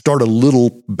 start a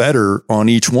little better on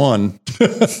each one,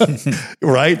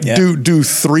 right? Yeah. Do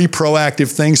 3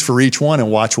 proactive things for each one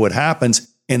and watch what happens.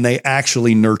 And they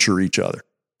actually nurture each other.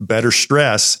 Better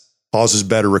stress causes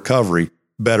better recovery.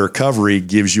 Better recovery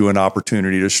gives you an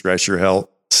opportunity to stress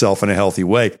yourself in a healthy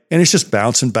way. And it's just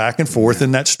bouncing back and forth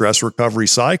in that stress recovery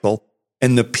cycle.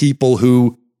 And the people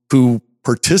who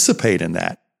participate in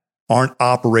that aren't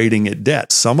operating at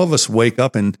debt. Some of us wake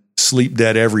up and sleep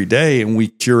debt every day and we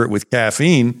cure it with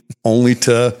caffeine only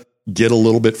to get a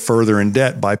little bit further in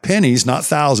debt by pennies, not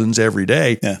thousands every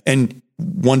day. Yeah. And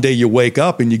one day you wake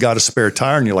up and you got a spare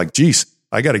tire and you're like, geez,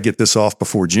 I got to get this off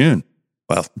before June.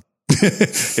 Well,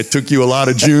 it took you a lot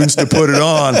of Junes to put it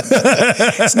on.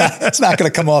 It's not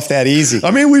going to come off that easy.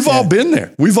 I mean, we've all been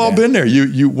there. We've all been there.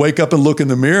 You wake up and look in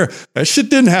the mirror. That shit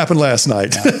didn't happen last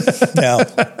night. No.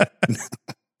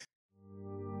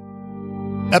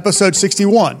 Episode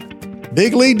 61,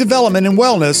 Big League Development and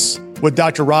Wellness with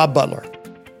Dr. Rob Butler.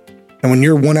 And when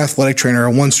you're one athletic trainer or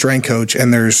one strength coach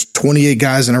and there's 28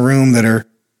 guys in a room that are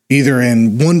either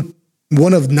in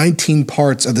one of 19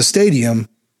 parts of the stadium,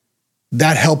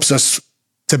 that helps us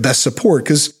to best support.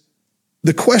 Because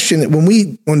the question,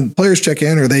 when players check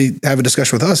in or they have a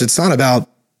discussion with us, it's not about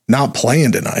not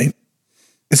playing tonight.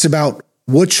 It's about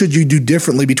what should you do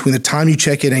differently between the time you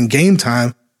check in and game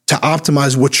time to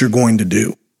optimize what you're going to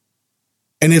do.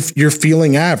 And if you're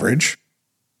feeling average,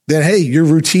 then hey, your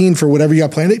routine for whatever you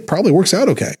got planned, it probably works out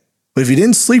okay. But if you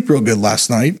didn't sleep real good last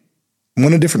night,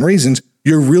 one of different reasons,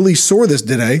 you're really sore this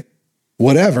day,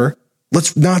 whatever,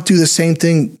 let's not do the same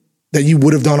thing that you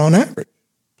would have done on average.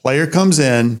 Player comes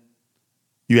in,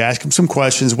 you ask him some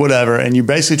questions, whatever, and you're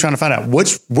basically trying to find out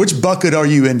which bucket are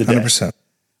you in today? 100%.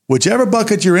 Whichever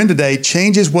bucket you're in today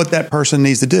changes what that person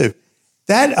needs to do.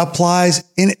 That applies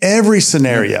in every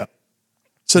scenario.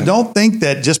 So don't think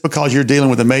that just because you're dealing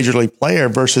with a major league player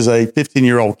versus a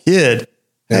 15-year-old kid,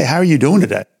 hey, how are you doing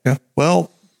today? Yeah.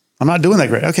 Well, I'm not doing that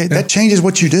great. Okay, that changes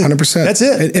what you do. 100%. That's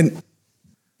it.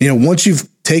 And once you've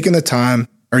taken the time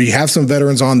or you have some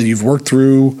veterans on that you've worked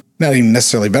through, not even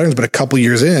necessarily veterans, but a couple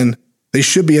years in, they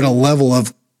should be at a level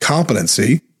of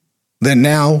competency that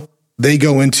now they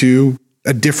go into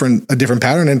a different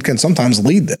pattern and can sometimes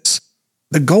lead this.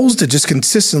 The goal is to just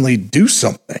consistently do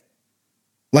something.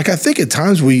 Like I think at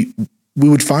times we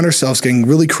would find ourselves getting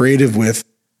really creative with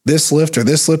this lift or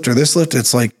this lift or this lift.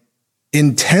 It's like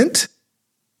intent,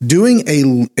 doing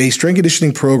a strength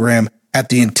conditioning program at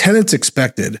the intent it's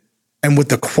expected and with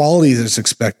the quality that's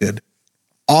expected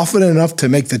often enough to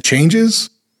make the changes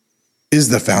is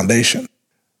the foundation.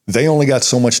 They only got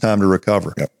so much time to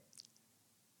recover. Yep.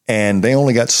 And they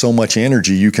only got so much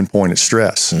energy you can point at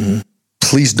stress. Mm-hmm.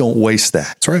 Please don't waste that.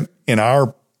 That's right. In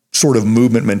our sort of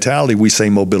movement mentality, we say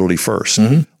mobility first.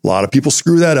 Mm-hmm. A lot of people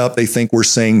screw that up. They think we're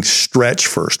saying stretch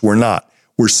first. We're not.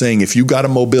 We're saying if you got a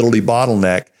mobility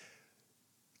bottleneck,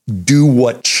 do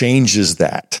what changes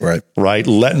that. Right?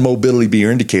 Let mobility be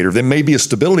your indicator. There may be a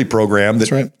stability program.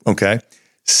 That's right. Okay.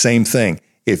 Same thing.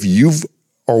 If you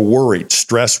are worried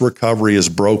stress recovery is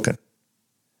broken,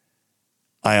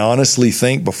 I honestly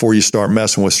think before you start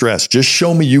messing with stress, just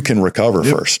show me you can recover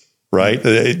first. right?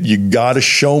 You got to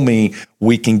show me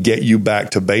we can get you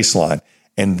back to baseline.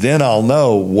 And then I'll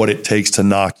know what it takes to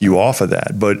knock you off of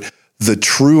that. But the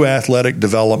true athletic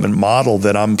development model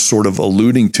that I'm sort of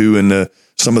alluding to in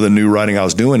some of the new writing I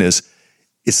was doing is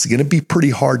it's going to be pretty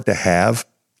hard to have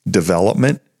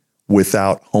development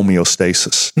without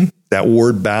homeostasis. That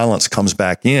word balance comes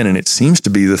back in, and it seems to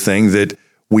be the thing that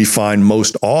we find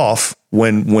most off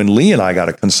when Lee and I got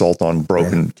to consult on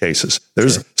broken cases.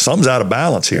 There's something's out of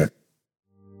balance here.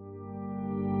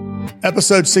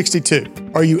 Episode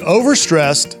 62. Are you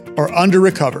overstressed or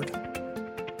under-recovered?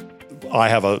 I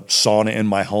have a sauna in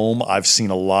my home. I've seen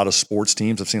a lot of sports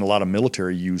teams. I've seen a lot of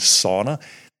military use sauna.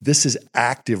 This is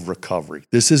active recovery.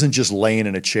 This isn't just laying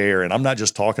in a chair. And I'm not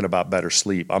just talking about better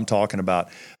sleep. I'm talking about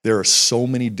there are so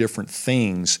many different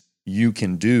things you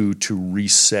can do to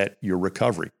reset your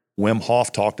recovery. Wim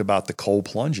Hof talked about the cold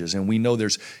plunges, and we know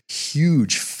there's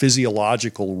huge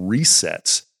physiological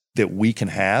resets that we can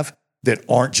have that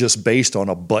aren't just based on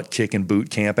a butt-kicking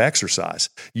boot camp exercise.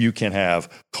 You can have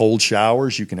cold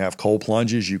showers, you can have cold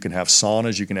plunges, you can have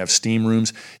saunas, you can have steam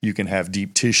rooms, you can have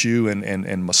deep tissue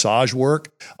and massage work.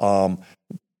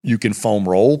 You can foam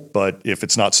roll, but if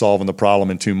it's not solving the problem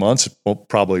in 2 months, it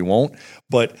probably won't.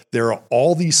 But there are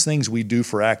all these things we do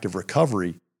for active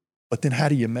recovery, but then how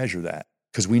do you measure that?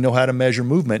 Because we know how to measure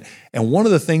movement. And one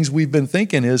of the things we've been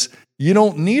thinking is you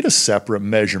don't need a separate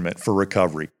measurement for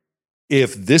recovery.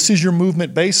 If this is your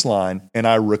movement baseline and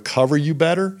I recover you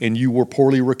better and you were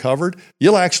poorly recovered,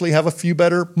 you'll actually have a few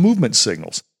better movement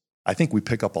signals. I think we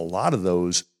pick up a lot of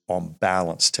those on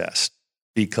balance tests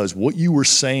because what you were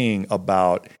saying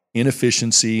about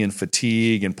inefficiency and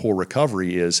fatigue and poor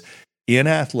recovery is in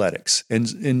athletics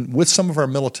and with some of our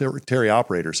military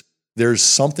operators, there's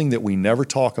something that we never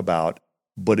talk about,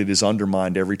 but it is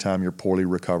undermined every time you're poorly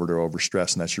recovered or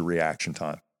overstressed, and that's your reaction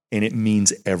time. And it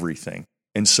means everything.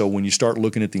 And so when you start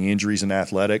looking at the injuries in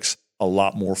athletics, a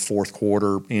lot more fourth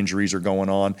quarter injuries are going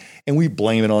on, and we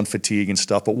blame it on fatigue and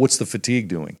stuff. But what's the fatigue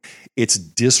doing? It's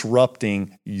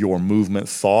disrupting your movement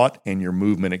thought and your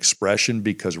movement expression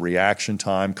because reaction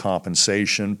time,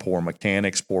 compensation, poor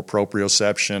mechanics, poor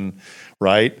proprioception,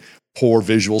 right? Poor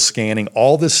visual scanning,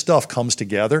 all this stuff comes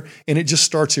together and it just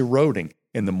starts eroding.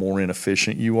 And the more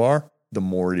inefficient you are, the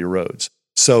more it erodes.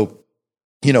 So,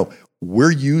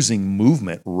 we're using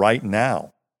movement right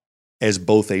now as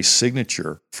both a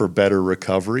signature for better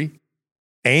recovery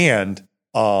and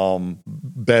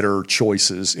better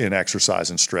choices in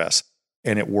exercise and stress.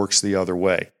 And it works the other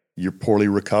way. You're poorly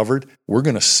recovered, we're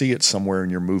going to see it somewhere in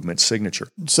your movement signature.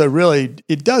 So really,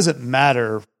 it doesn't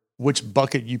matter which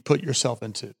bucket you put yourself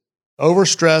into,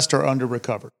 overstressed or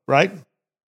under-recovered, right?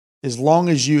 As long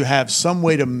as you have some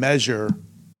way to measure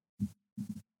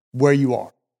where you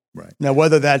are. Right. Now,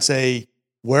 whether that's a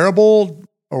wearable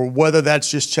or whether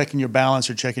that's just checking your balance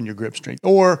or checking your grip strength,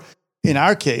 or in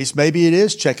our case, maybe it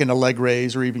is checking a leg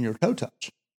raise or even your toe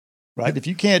touch, right? If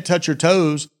you can't touch your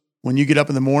toes when you get up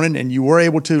in the morning and you were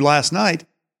able to last night,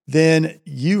 then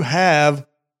you have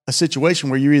a situation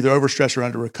where you're either overstressed or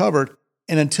under-recovered.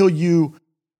 And until you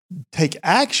take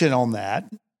action on that,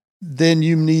 then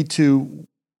you need to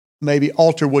maybe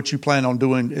alter what you plan on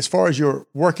doing as far as your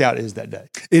workout is that day.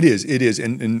 It is.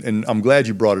 And I'm glad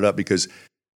you brought it up because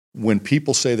when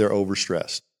people say they're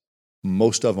overstressed,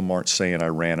 most of them aren't saying I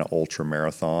ran an ultra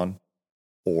marathon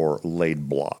or laid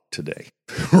block today,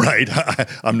 right?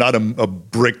 I'm not a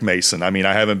brick mason. I mean,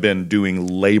 I haven't been doing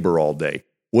labor all day.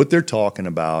 What they're talking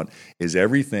about is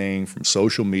everything from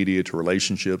social media to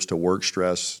relationships to work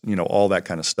stress, all that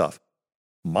kind of stuff.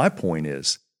 My point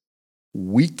is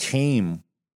we came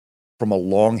from a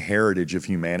long heritage of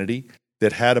humanity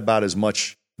that had about as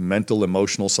much mental,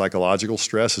 emotional, psychological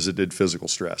stress as it did physical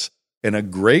stress. And a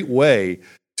great way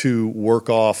to work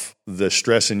off the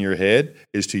stress in your head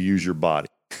is to use your body.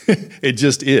 It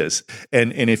just is.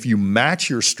 And if you match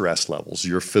your stress levels,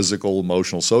 your physical,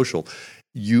 emotional, social,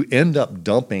 you end up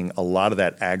dumping a lot of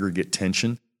that aggregate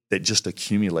tension that just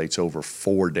accumulates over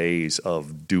 4 days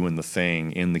of doing the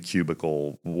thing in the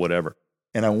cubicle, whatever.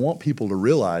 And I want people to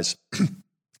realize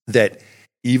that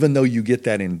even though you get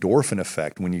that endorphin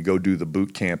effect when you go do the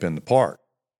boot camp in the park,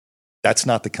 that's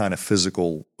not the kind of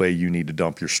physical way you need to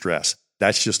dump your stress.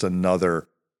 That's just another,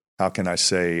 how can I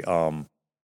say,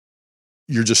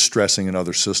 you're just stressing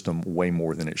another system way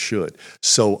more than it should.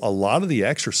 So a lot of the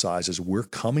exercises we're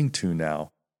coming to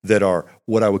now that are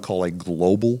what I would call a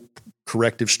global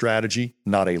corrective strategy,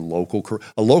 not a local.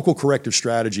 A local corrective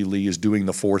strategy, Lee, is doing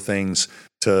the 4 things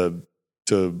to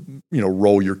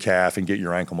roll your calf and get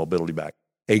your ankle mobility back.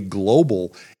 A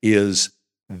global is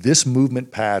this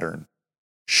movement pattern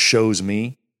shows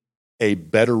me a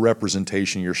better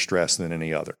representation of your stress than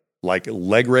any other. like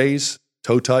leg raise,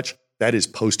 toe touch, that is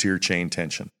posterior chain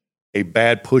tension. A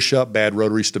bad push-up, bad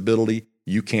rotary stability,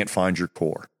 you can't find your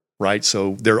core, right?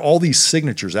 So there are all these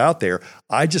signatures out there.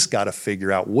 I just got to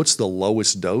figure out what's the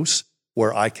lowest dose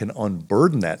where I can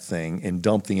unburden that thing and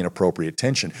dump the inappropriate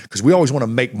tension. Because we always want to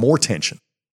make more tension,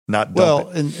 not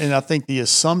dump it. And I think the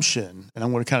assumption, and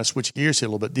I'm going to kind of switch gears here a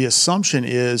little bit, the assumption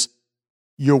is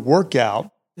your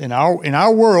workout, in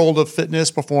our world of fitness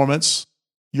performance,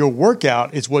 your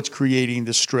workout is what's creating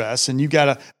the stress. And you got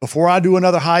to, before I do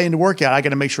another high-end workout, I got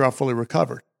to make sure I'm fully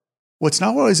recovered. Well, it's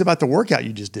not always about the workout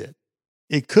you just did.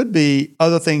 It could be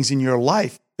other things in your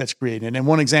life that's creating it. And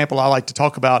one example I like to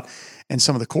talk about in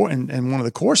some of the and one of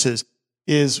the courses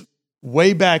is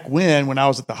way back when I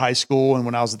was at the high school and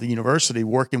when I was at the university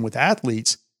working with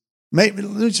athletes,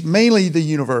 mainly the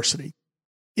university,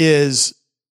 is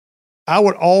I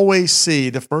would always see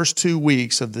the first 2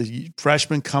 weeks of the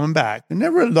freshmen coming back, and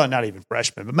not even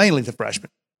freshmen, but mainly the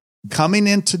freshmen, coming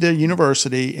into the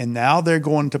university, and now they're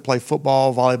going to play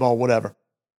football, volleyball, whatever.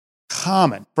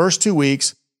 Common. First 2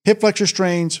 weeks, hip flexor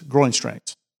strains, groin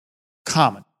strains.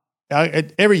 Common.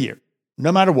 Every year,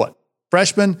 no matter what.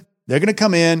 Freshmen, they're going to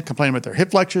come in, complain about their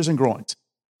hip flexors and groins.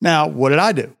 Now, what did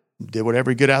I do? Did what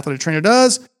every good athletic trainer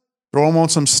does. Throw them on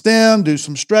some stem, do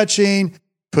some stretching,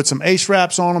 put some ACE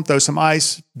wraps on them, throw some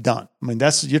ice, done. I mean,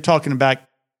 you're talking about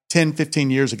 10, 15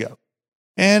 years ago.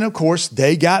 And of course,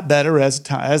 they got better as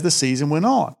the season went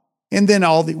on. And then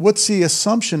what's the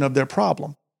assumption of their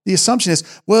problem? The assumption is,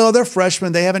 well, they're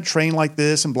freshmen, they haven't trained like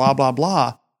this and blah, blah,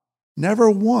 blah.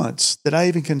 Never once did I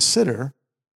even consider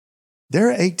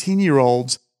they're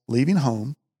 18-year-olds leaving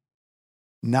home,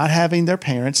 not having their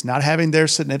parents, not having their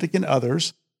significant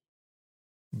others,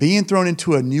 being thrown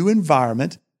into a new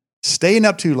environment, staying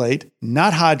up too late,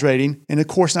 not hydrating, and of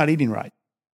course not eating right.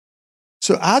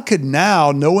 So I could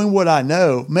now, knowing what I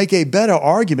know, make a better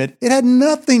argument. It had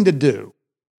nothing to do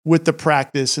with the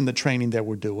practice and the training that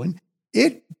we're doing.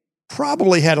 It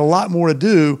probably had a lot more to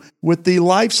do with the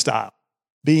lifestyle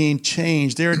being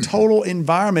changed, their total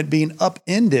environment being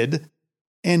upended.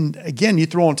 And again, you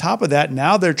throw on top of that,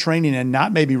 now they're training and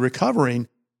not maybe recovering.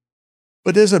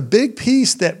 But there's a big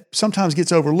piece that sometimes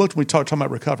gets overlooked when we talk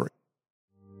about recovery.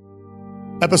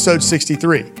 Episode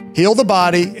 63, Heal the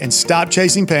Body and Stop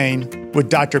Chasing Pain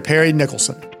with Dr. Perry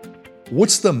Nicholson.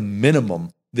 What's the minimum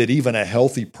that even a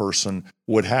healthy person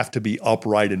would have to be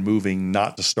upright and moving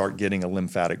not to start getting a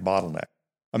lymphatic bottleneck?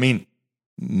 I mean,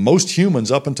 most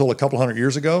humans up until a couple hundred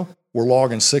years ago were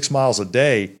logging 6 miles a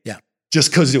day just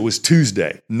because it was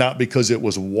Tuesday, not because it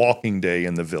was walking day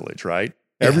in the village, right?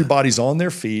 Yeah. Everybody's on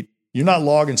their feet. You're not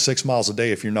logging 6 miles a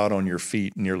day if you're not on your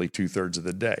feet nearly 2/3 of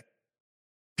the day.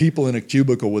 People in a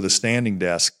cubicle with a standing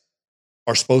desk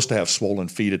are supposed to have swollen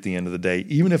feet at the end of the day,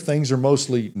 even if things are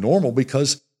mostly normal,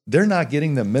 because they're not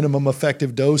getting the minimum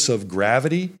effective dose of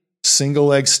gravity, single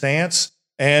leg stance,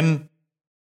 and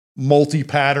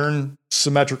multi-pattern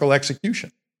symmetrical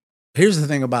execution. Here's the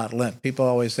thing about limp. People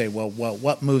always say, well,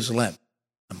 what moves limp?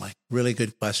 I'm like, really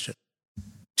good question.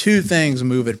 2 things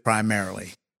move it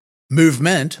primarily.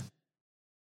 Movement.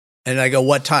 And I go,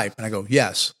 what type? And I go,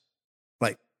 yes.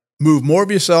 Like, move more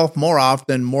of yourself, more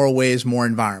often, more ways, more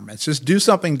environments. Just do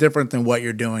something different than what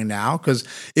you're doing now. Because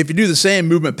if you do the same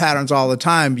movement patterns all the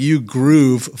time, you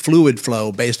groove fluid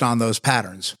flow based on those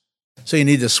patterns. So you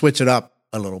need to switch it up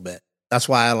a little bit. That's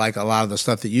why I like a lot of the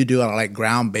stuff that you do. I like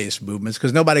ground-based movements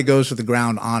because nobody goes to the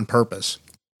ground on purpose.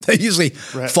 They usually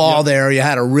fall there. You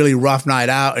had a really rough night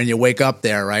out and you wake up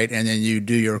there, right? And then you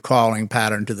do your crawling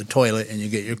pattern to the toilet and you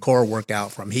get your core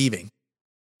workout from heaving.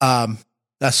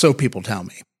 That's so people tell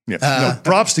me. Yeah.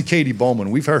 Props to Katie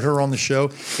Bowman. We've heard her on the show,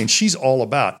 and she's all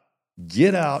about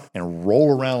get out and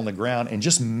roll around on the ground and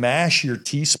just mash your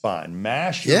T-spine,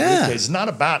 mash your rib cage. It's not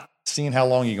about seeing how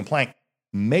long you can plank.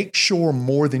 Make sure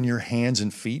more than your hands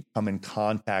and feet come in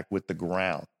contact with the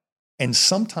ground. And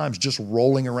sometimes just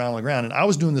rolling around on the ground. And I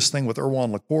was doing this thing with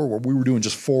Erwan LaCour where we were doing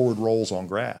just forward rolls on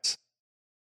grass.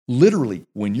 Literally,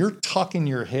 when you're tucking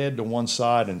your head to one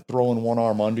side and throwing one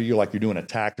arm under you like you're doing a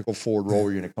tactical forward roll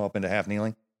where you're going to come up into half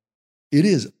kneeling, it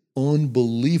is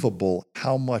unbelievable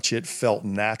how much it felt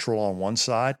natural on one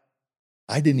side.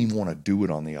 I didn't even want to do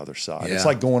it on the other side. Yeah. It's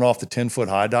like going off the 10-foot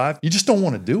high dive. You just don't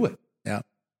want to do it. Yeah.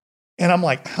 And I'm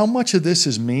like, how much of this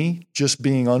is me just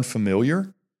being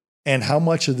unfamiliar? And how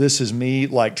much of this is me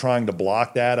like trying to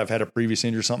block that? I've had a previous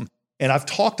injury or something. And I've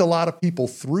talked a lot of people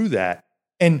through that.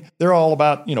 And they're all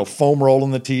about, foam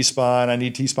rolling the T-spine. I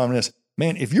need T-spine in this.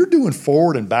 Man, if you're doing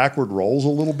forward and backward rolls a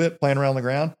little bit, playing around the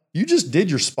ground, you just did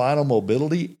your spinal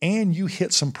mobility and you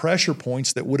hit some pressure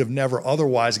points that would have never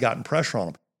otherwise gotten pressure on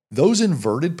them. Those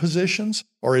inverted positions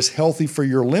are as healthy for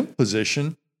your limp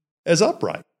position as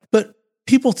upright. But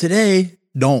people today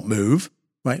don't move,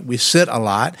 right? We sit a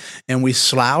lot and we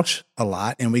slouch a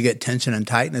lot and we get tension and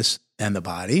tightness in the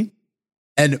body.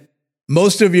 And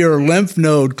most of your lymph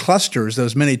node clusters,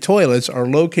 those mini toilets, are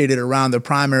located around the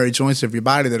primary joints of your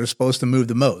body that are supposed to move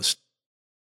the most.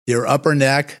 Your upper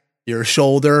neck, your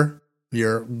shoulder,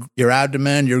 your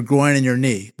abdomen, your groin, and your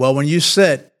knee. Well, when you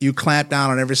sit, you clamp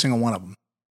down on every single one of them,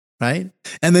 right?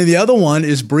 And then the other one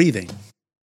is breathing,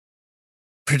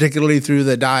 particularly through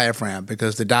the diaphragm,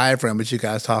 because the diaphragm, which you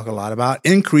guys talk a lot about,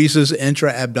 increases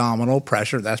intra-abdominal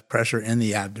pressure. That's pressure in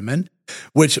the abdomen,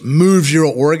 which moves your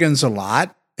organs a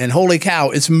lot. And holy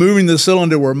cow, it's moving the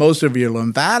cylinder where most of your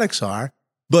lymphatics are,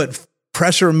 but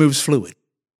pressure moves fluid.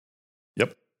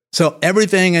 Yep. So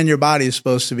everything in your body is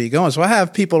supposed to be going. So I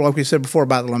have people, like we said before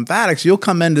about the lymphatics, you'll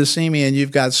come in to see me and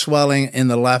you've got swelling in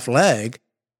the left leg.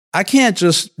 I can't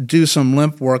just do some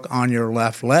lymph work on your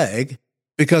left leg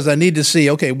because I need to see,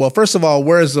 okay, well, first of all,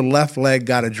 where is the left leg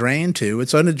got to drain to?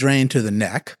 It's going to drain to the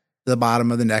neck, the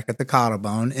bottom of the neck at the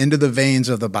collarbone, into the veins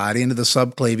of the body, into the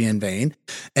subclavian vein,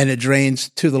 and it drains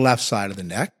to the left side of the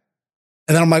neck.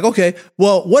 And then I'm like, okay,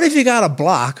 well, what if you got a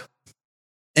block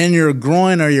in your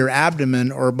groin or your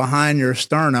abdomen or behind your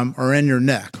sternum or in your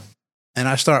neck? And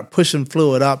I start pushing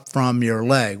fluid up from your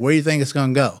leg. Where do you think it's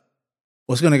going to go?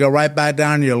 Well, it's going to go right back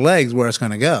down to your legs where it's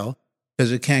going to go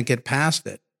because it can't get past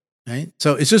it. Right?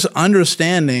 So it's just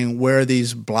understanding where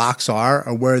these blocks are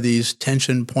or where these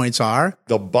tension points are.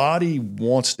 The body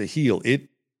wants to heal it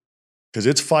because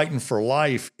it's fighting for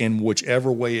life in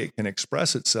whichever way it can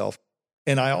express itself.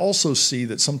 And I also see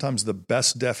that sometimes the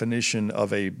best definition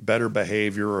of a better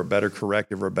behavior or a better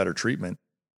corrective or a better treatment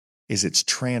is it's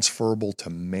transferable to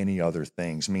many other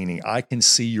things, meaning I can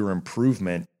see your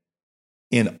improvement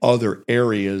in other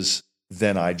areas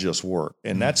than I just work.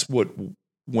 And that's what,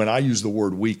 when I use the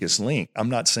word weakest link, I'm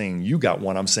not saying you got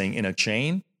one. I'm saying in a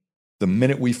chain, the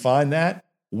minute we find that,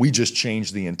 we just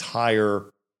change the entire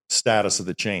status of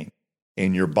the chain.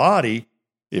 In your body,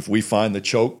 if we find the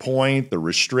choke point, the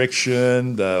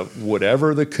restriction, the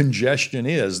whatever the congestion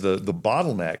is, the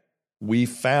bottleneck, we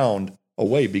found a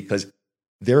way because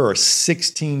there are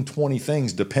 16, 20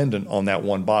 things dependent on that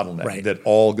one bottleneck that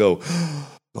all go,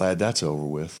 glad that's over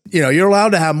with. You know, you're allowed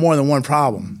to have more than one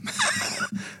problem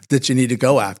that you need to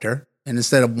go after. And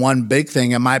instead of one big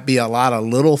thing, it might be a lot of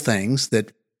little things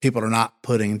that people are not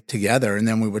putting together. And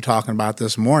then we were talking about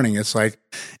this morning. It's like,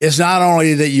 it's not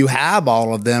only that you have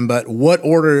all of them, but what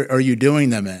order are you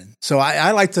doing them in? So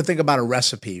I like to think about a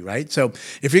recipe, right? So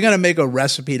if you're going to make a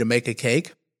recipe to make a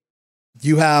cake,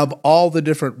 you have all the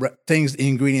different things, the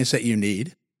ingredients that you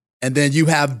need. And then you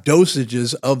have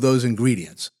dosages of those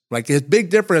ingredients. Like there's a big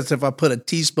difference if I put a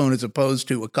teaspoon as opposed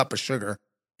to a cup of sugar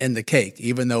in the cake.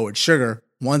 Even though it's sugar,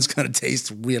 one's going to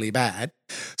taste really bad.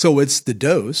 So it's the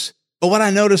dose. But what I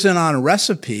notice on a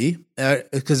recipe,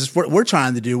 because it's what we're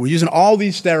trying to do, we're using all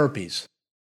these therapies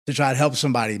to try to help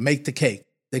somebody make the cake.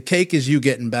 The cake is you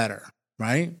getting better,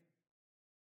 right?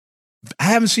 I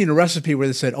haven't seen a recipe where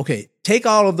they said, okay, take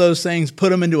all of those things, put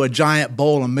them into a giant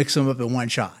bowl and mix them up in one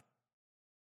shot.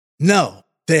 No,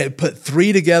 they put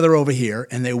 3 together over here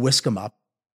and they whisk them up.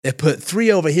 They put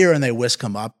 3 over here and they whisk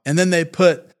them up. And then they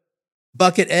put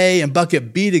bucket A and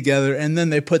bucket B together, and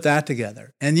then they put that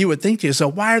together. And you would think to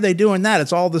yourself, why are they doing that?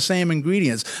 It's all the same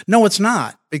ingredients. No, it's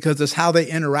not, because it's how they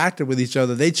interacted with each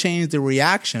other. They changed the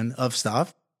reaction of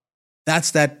stuff.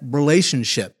 That's that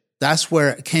relationship. That's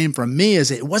where it came from me,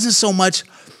 is it wasn't so much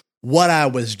what I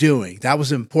was doing. That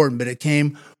was important, but it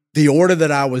came the order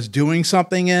that I was doing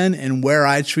something in and where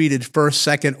I treated first,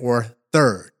 second, or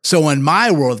third. So in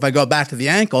my world, if I go back to the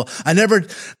ankle, I'm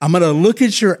going to look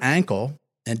at your ankle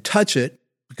and touch it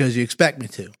because you expect me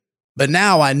to. But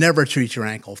now I never treat your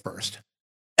ankle first,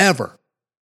 ever,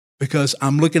 because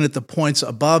I'm looking at the points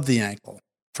above the ankle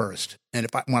first. And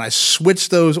when I switch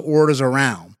those orders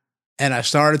around and I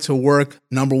started to work,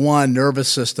 number 1, nervous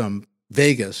system,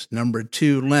 vagus, number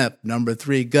 2, lymph, number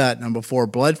 3, gut, number 4,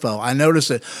 blood flow, I noticed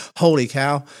that, holy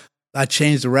cow, I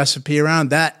changed the recipe around.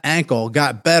 That ankle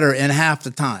got better in half the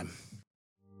time.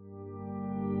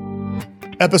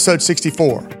 Episode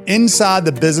 64, Inside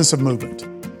the Business of Movement.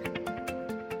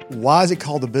 Why is it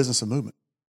called the business of movement?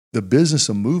 The business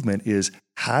of movement is,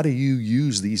 how do you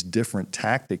use these different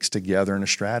tactics together in a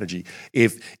strategy?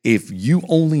 If you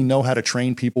only know how to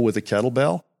train people with a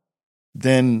kettlebell,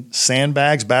 then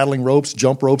sandbags, battling ropes,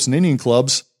 jump ropes, and Indian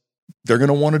clubs, they're going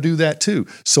to want to do that too.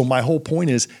 So my whole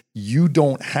point is, you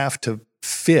don't have to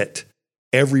fit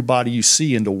everybody you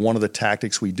see into one of the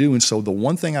tactics we do. And so the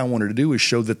one thing I wanted to do is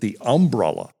show that the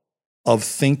umbrella of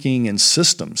thinking and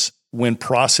systems when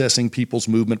processing people's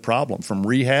movement problem, from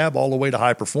rehab all the way to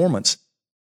high performance,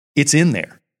 It's in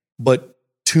there. But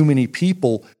too many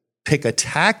people pick a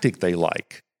tactic they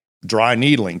like, dry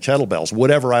needling, kettlebells,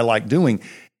 whatever I like doing.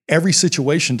 Every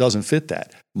situation doesn't fit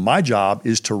that. My job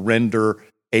is to render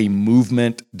a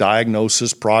movement,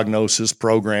 diagnosis, prognosis,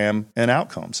 program, and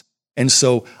outcomes. And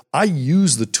so I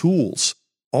use the tools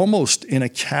almost in a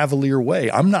cavalier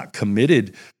way. I'm not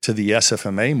committed to the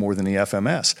SFMA more than the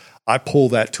FMS. I pull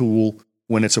that tool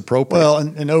when it's appropriate. Well,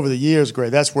 and over the years,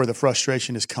 Greg, that's where the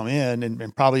frustration has come in,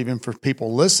 and probably even for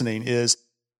people listening, is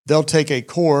they'll take a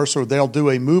course or they'll do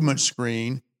a movement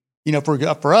screen. You know,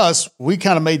 for us, we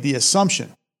kind of made the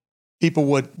assumption people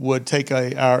would take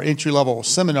our entry-level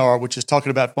seminar, which is talking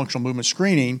about functional movement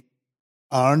screening,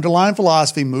 our underlying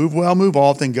philosophy, move well, move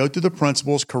often, go through the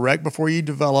principles, correct before you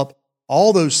develop,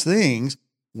 all those things.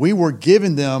 We were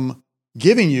giving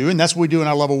you, and that's what we do in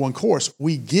our level 1 course.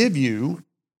 We give you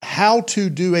how to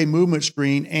do a movement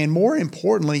screen, and more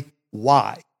importantly,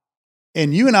 why.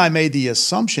 And you and I made the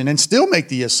assumption, and still make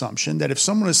the assumption, that if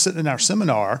someone is sitting in our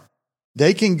seminar,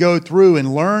 they can go through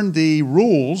and learn the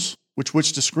rules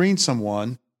which to screen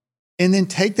someone, and then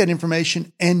take that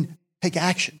information and take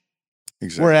action.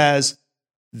 Exactly. Whereas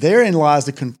therein lies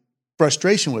the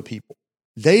frustration with people.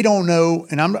 They don't know,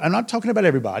 and I'm not talking about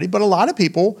everybody, but a lot of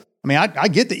people, I mean, I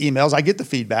get the emails, I get the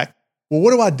feedback. Well,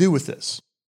 what do I do with this?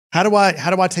 How do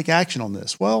I take action on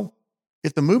this? Well,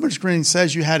 if the movement screen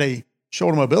says you had a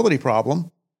shoulder mobility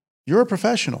problem, you're a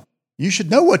professional. You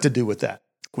should know what to do with that.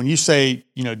 When you say,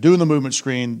 doing the movement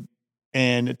screen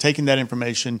and taking that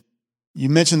information, you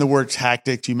mentioned the word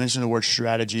tactics, you mentioned the word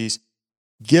strategies.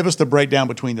 Give us the breakdown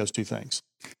between those two things.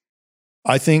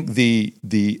 I think the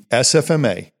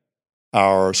SFMA,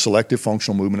 our selective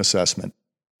functional movement assessment,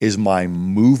 is my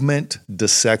movement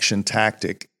dissection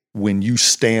tactic. When you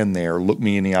stand there, look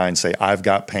me in the eye and say, I've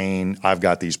got pain, I've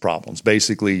got these problems.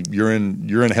 Basically, you're in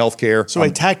healthcare. So a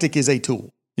tactic is a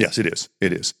tool. Yes, it is.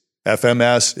 It is.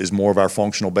 FMS is more of our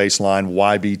functional baseline.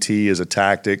 YBT is a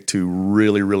tactic to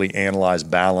really, really analyze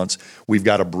balance. We've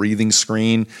got a breathing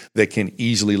screen that can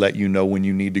easily let you know when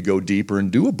you need to go deeper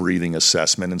and do a breathing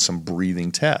assessment and some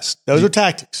breathing tests. Those are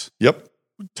tactics. Yep.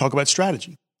 Talk about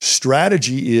strategy.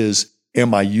 Strategy is,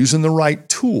 am I using the right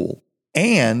tool?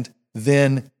 And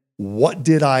then what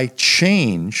did I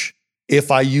change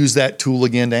if I use that tool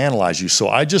again to analyze you? So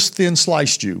I just thin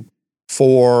sliced you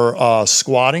for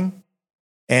squatting,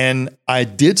 and I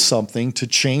did something to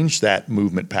change that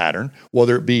movement pattern,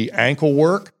 whether it be ankle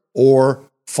work or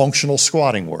functional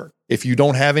squatting work. If you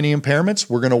don't have any impairments,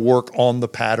 we're going to work on the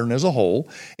pattern as a whole.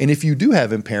 And if you do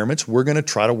have impairments, we're going to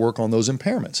try to work on those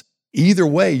impairments. Either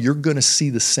way, you're going to see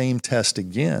the same test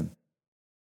again.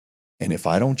 And if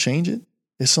I don't change it,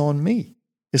 it's on me.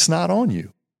 It's not on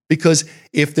you. Because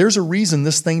if there's a reason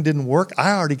this thing didn't work,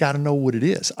 I already got to know what it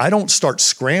is. I don't start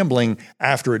scrambling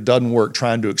after it doesn't work,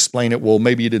 trying to explain it. Well,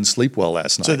 maybe you didn't sleep well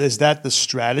last night. So is that the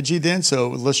strategy then? So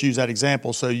let's use that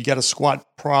example. So you got a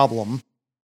squat problem.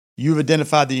 You've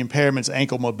identified the impairment's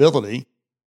ankle mobility.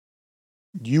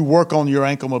 You work on your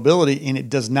ankle mobility and it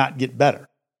does not get better.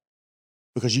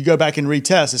 Because you go back and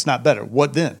retest, it's not better.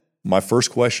 What then? My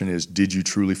first question is, did you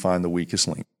truly find the weakest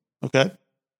link? Okay.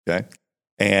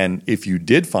 And if you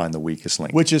did find the weakest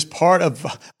link, which is part of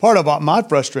my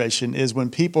frustration, is when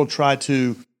people try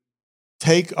to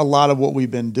take a lot of what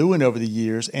we've been doing over the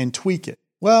years and tweak it.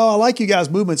 Well, I like you guys'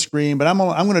 movement screen, but I'm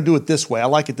going to do it this way. I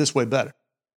like it this way better.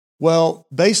 Well,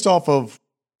 based off of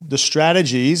the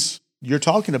strategies you're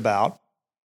talking about,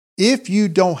 if you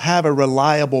don't have a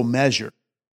reliable measure,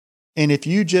 and if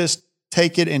you just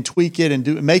take it and tweak it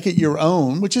and make it your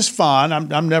own, which is fine.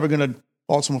 I'm never going to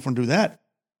fault someone for doing that.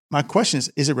 My question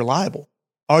is it reliable?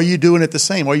 Are you doing it the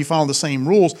same? Are you following the same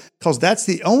rules? Because that's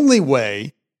the only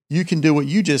way you can do what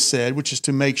you just said, which is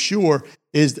to make sure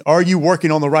are you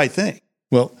working on the right thing?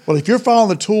 Well, if you're following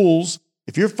the tools,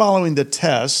 if you're following the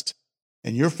test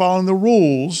and you're following the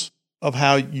rules of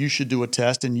how you should do a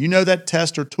test, and you know that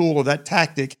test or tool or that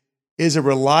tactic is a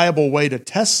reliable way to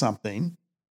test something,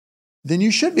 then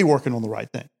you should be working on the right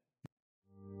thing.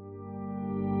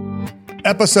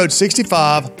 Episode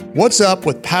 65, What's Up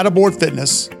with Paddleboard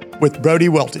Fitness with Brody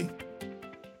Welty.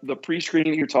 The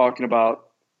pre-screening you're talking about,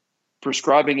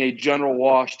 prescribing a general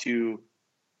wash to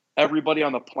everybody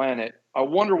on the planet, I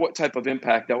wonder what type of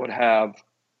impact that would have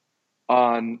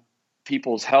on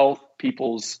people's health,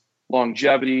 people's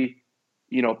longevity,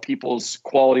 people's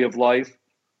quality of life.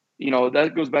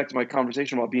 That goes back to my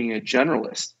conversation about being a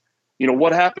generalist.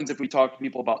 What happens if we talk to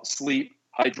people about sleep,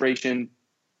 hydration,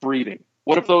 breathing?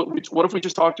 What if we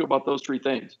just talked to about those three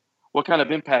things? What kind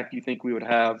of impact do you think we would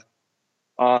have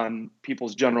on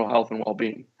people's general health and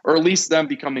well-being? Or at least them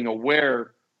becoming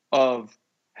aware of,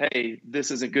 hey,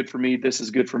 this isn't good for me. This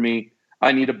is good for me.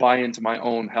 I need to buy into my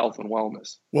own health and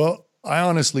wellness. Well, I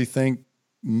honestly think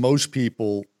most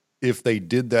people, if they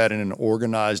did that in an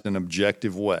organized and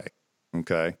objective way,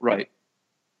 okay? Right.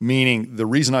 Meaning the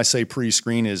reason I say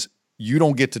pre-screen is you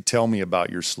don't get to tell me about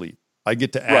your sleep. I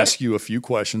get to ask you a few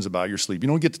questions about your sleep. You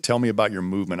don't get to tell me about your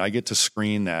movement. I get to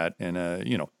screen that and,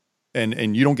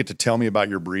 and you don't get to tell me about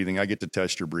your breathing. I get to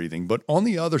test your breathing. But on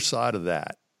the other side of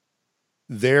that,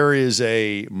 there is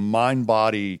a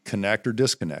mind-body connect or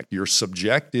disconnect. Your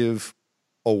subjective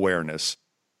awareness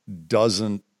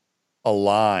doesn't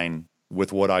align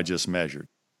with what I just measured.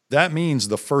 That means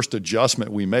the first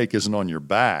adjustment we make isn't on your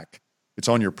back. It's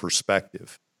on your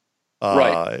perspective.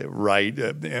 Right.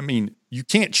 I mean, you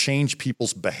can't change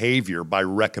people's behavior by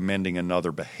recommending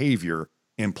another behavior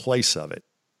in place of it.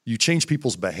 You change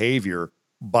people's behavior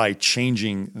by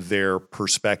changing their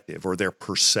perspective or their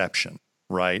perception,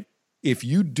 right? If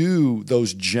you do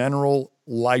those general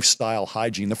lifestyle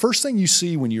hygiene, the first thing you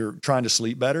see when you're trying to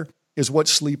sleep better is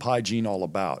what's sleep hygiene all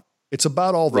about. It's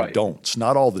about all the don'ts,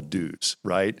 not all the do's,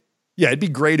 right? Yeah, it'd be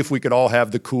great if we could all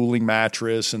have the cooling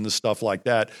mattress and the stuff like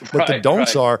that. But the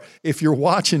don'ts are, if you're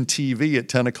watching TV at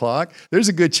 10 o'clock, there's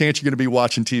a good chance you're going to be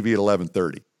watching TV at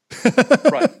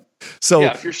 11:30. Right. So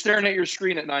yeah, if you're staring at your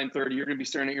screen at 9:30, you're going to be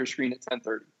staring at your screen at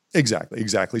 10:30.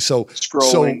 Exactly. So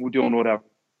scrolling, doing whatever.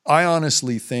 I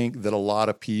honestly think that a lot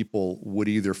of people would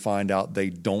either find out they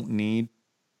don't need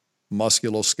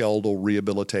musculoskeletal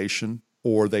rehabilitation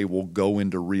or they will go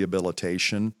into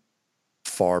rehabilitation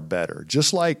far better.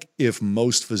 Just like if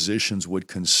most physicians would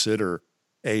consider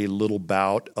a little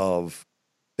bout of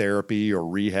therapy or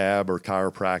rehab or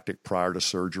chiropractic prior to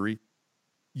surgery,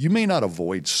 you may not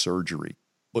avoid surgery,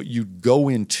 but you go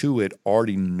into it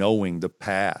already knowing the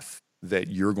path that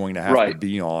you're going to have to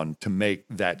be on to make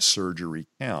that surgery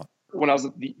count. When I was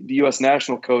the U.S.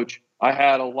 national coach, I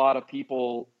had a lot of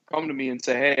people come to me and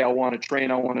say, hey, I want to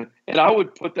train, and I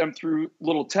would put them through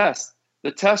little tests.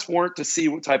 The tests weren't to see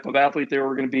what type of athlete they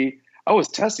were going to be. I was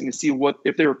testing to see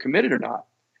if they were committed or not,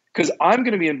 because I'm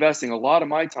going to be investing a lot of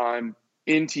my time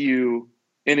into you.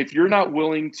 And if you're not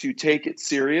willing to take it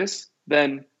serious,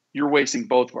 then you're wasting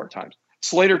both of our times.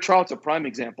 Slater Trout's a prime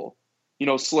example. You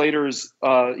know, Slater's,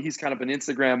 he's kind of an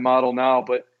Instagram model now,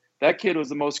 but that kid was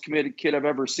the most committed kid I've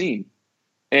ever seen.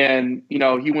 And, you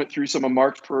know, he went through some of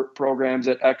Mark's programs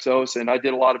at Exos, and I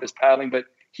did a lot of his paddling, but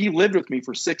he lived with me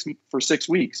for 6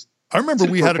 weeks. I remember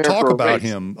we had a talk about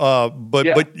him, but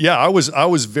I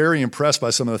was very impressed by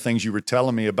some of the things you were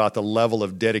telling me about the level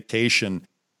of dedication.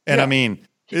 And I mean,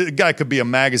 the guy could be a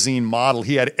magazine model.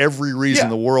 He had every reason in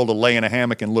the world to lay in a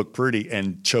hammock and look pretty,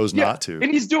 and chose not to.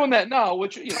 And he's doing that now,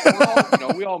 which we're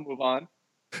all, we all move on.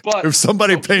 But if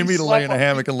somebody paid me to lay in a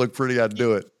hammock and look pretty, I'd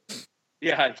do it.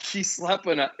 Yeah, he slept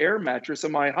in an air mattress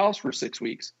in my house for 6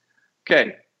 weeks.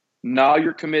 Okay, now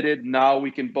you're committed. Now we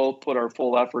can both put our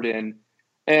full effort in.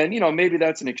 And, maybe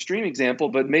that's an extreme example,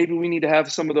 but maybe we need to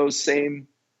have some of those same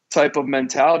type of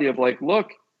mentality of like,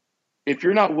 look, if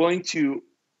you're not willing to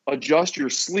adjust your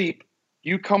sleep,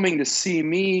 you coming to see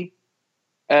me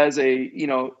as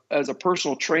a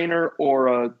personal trainer or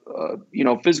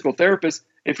a physical therapist,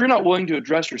 if you're not willing to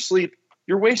address your sleep,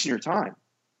 you're wasting your time.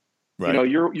 Right.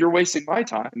 You're wasting my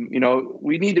time.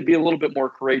 We need to be a little bit more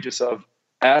courageous of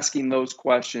asking those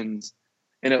questions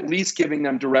and at least giving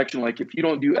them direction. Like, if you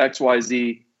don't do X, Y,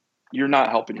 Z, you're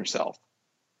not helping yourself.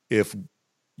 If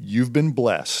you've been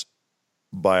blessed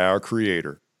by our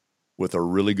Creator with a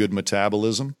really good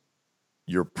metabolism,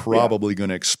 you're probably going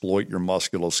to exploit your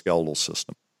musculoskeletal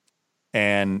system.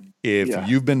 And if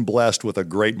you've been blessed with a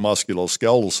great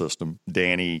musculoskeletal system,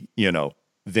 Danny,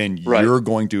 then you're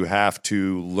going to have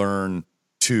to learn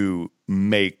to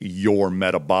make your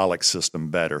metabolic system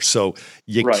better. So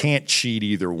you can't cheat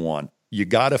either one. You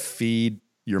got to feed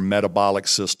your metabolic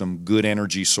system good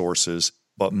energy sources,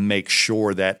 but make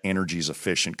sure that energy is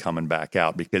efficient coming back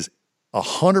out, because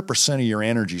 100% of your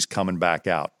energy is coming back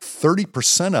out.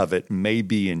 30% of it may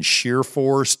be in shear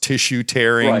force, tissue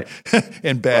tearing,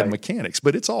 and bad mechanics,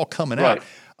 but it's all coming out.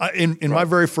 In my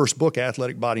very first book,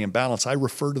 Athletic Body and Balance, I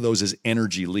refer to those as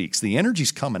energy leaks. The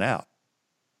energy's coming out,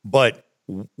 but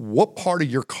what part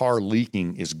of your car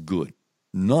leaking is good?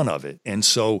 None of it. And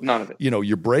so, none of it.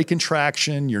 You're breaking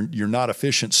traction, you're not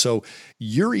efficient. So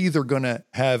you're either going to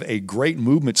have a great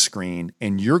movement screen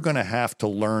and you're going to have to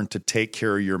learn to take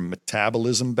care of your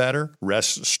metabolism better,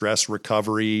 rest, stress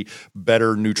recovery,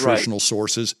 better nutritional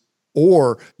sources,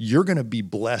 or you're going to be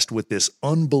blessed with this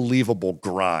unbelievable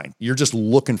grind. You're just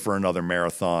looking for another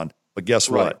marathon. But guess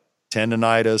what?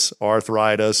 Tendonitis,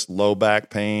 arthritis, low back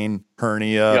pain,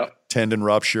 hernia, tendon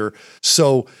rupture.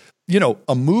 So,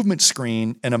 a movement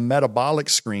screen and a metabolic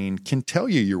screen can tell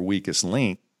you your weakest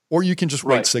link, or you can just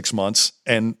wait 6 months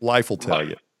and life will tell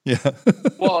you. Yeah.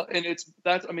 Well, and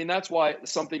that's why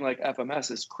something like FMS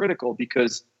is critical,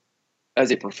 because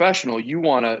as a professional, you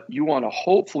want to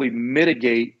hopefully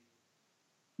mitigate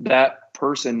that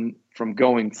person from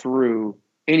going through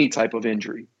any type of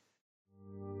injury.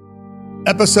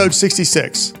 Episode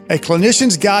 66, A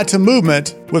Clinician's Guide to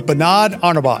Movement with Bernard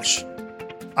Arnabash.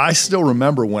 I still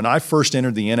remember when I first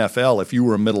entered the NFL, if you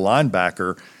were a middle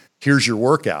linebacker, here's your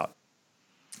workout,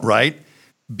 right?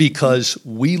 Because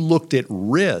we looked at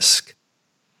risk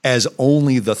as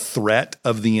only the threat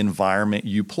of the environment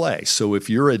you play. So if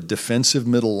you're a defensive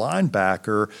middle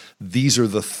linebacker, these are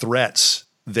the threats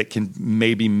that can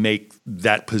maybe make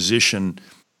that position,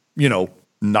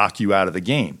 knock you out of the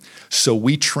game. So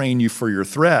we train you for your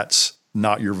threats,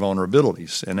 not your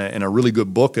vulnerabilities. And a really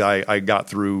good book I got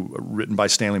through, written by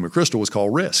Stanley McChrystal, was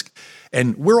called Risk.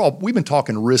 And we've been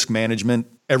talking risk management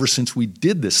ever since we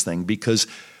did this thing, because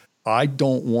I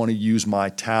don't want to use my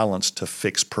talents to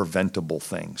fix preventable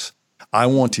things. I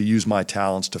want to use my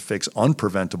talents to fix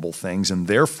unpreventable things. And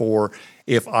therefore,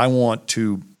 if I want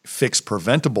to fix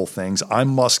preventable things, I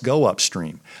must go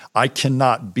upstream. I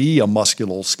cannot be a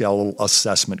musculoskeletal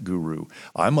assessment guru.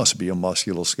 I must be a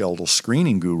musculoskeletal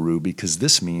screening guru, because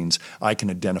this means I can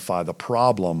identify the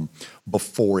problem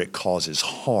before it causes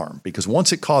harm. Because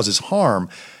once it causes harm,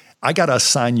 I got to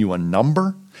assign you a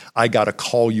number. I got to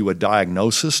call you a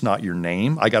diagnosis, not your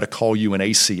name. I got to call you an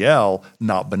ACL,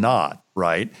 not Bernard,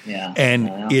 right? Yeah.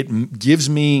 And it gives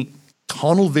me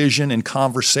tunnel vision and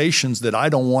conversations that I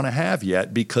don't want to have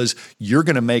yet, because you're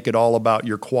going to make it all about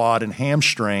your quad and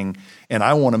hamstring, and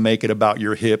I want to make it about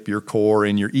your hip, your core,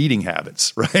 and your eating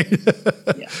habits, right?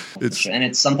 Yeah,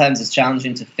 and sometimes it's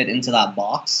challenging to fit into that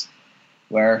box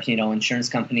where, insurance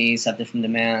companies have different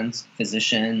demands,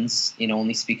 physicians,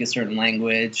 only speak a certain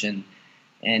language, and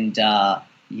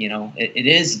it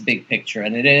is big picture,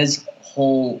 and it is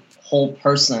whole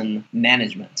person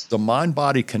management. The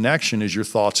mind-body connection is your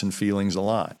thoughts and feelings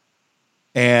align.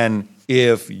 And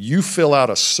if you fill out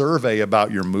a survey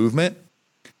about your movement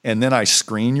and then I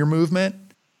screen your movement,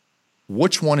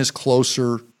 which one is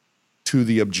closer to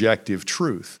the objective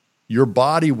truth? Your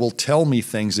body will tell me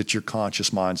things that your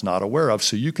conscious mind's not aware of.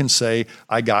 So you can say,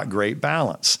 I got great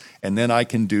balance. And then I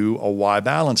can do a Y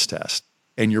balance test.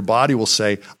 And your body will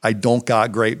say, I don't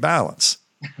got great balance.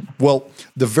 Well,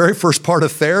 the very first part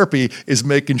of therapy is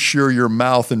making sure your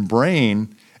mouth and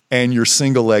brain and your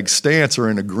single leg stance are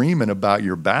in agreement about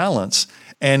your balance.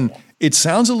 And it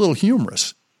sounds a little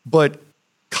humorous, but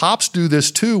cops do this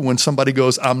too when somebody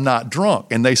goes, I'm not drunk,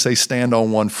 and they say stand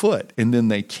on one foot, and then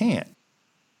they can't.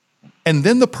 And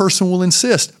then the person will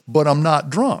insist, but I'm not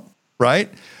drunk,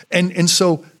 right? And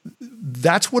so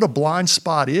that's what a blind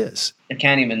spot is. I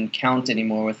can't even count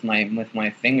anymore with my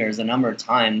fingers the number of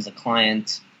times a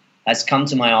client has come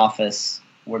to my office,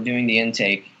 we're doing the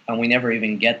intake, and we never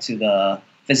even get to the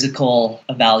physical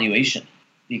evaluation,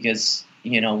 because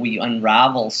we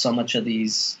unravel so much of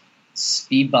these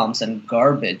speed bumps and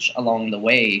garbage along the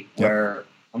way, where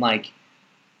I'm like,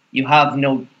 you have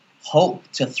no hope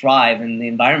to thrive in the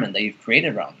environment that you've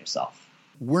created around yourself.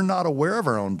 We're not aware of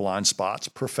our own blind spots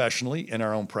professionally in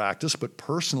our own practice, but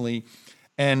personally.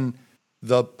 And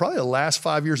probably the last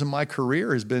 5 years of my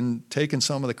career has been taking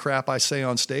some of the crap I say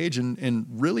on stage and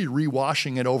really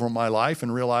rewashing it over my life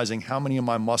and realizing how many of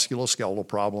my musculoskeletal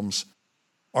problems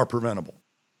are preventable.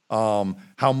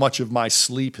 How much of my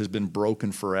sleep has been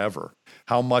broken forever.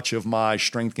 How much of my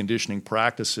strength conditioning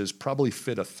practices probably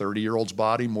fit a 30-year-old's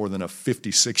body more than a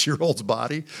 56-year-old's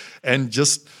body. And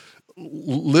just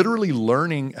literally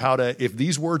learning how to, if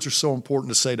these words are so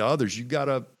important to say to others, you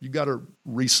gotta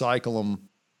recycle them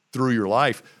through your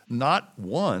life, not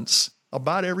once,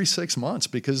 about every 6 months,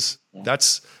 because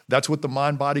that's what the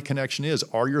mind-body connection is.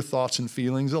 Are your thoughts and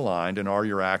feelings aligned, and are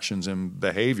your actions and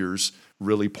behaviors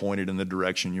really pointed in the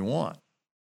direction you want?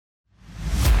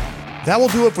 That will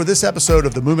do it for this episode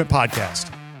of the Movement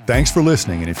Podcast. Thanks for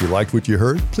listening, and if you liked what you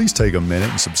heard, please take a minute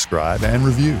and subscribe and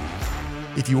review.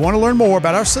 If you want to learn more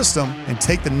about our system and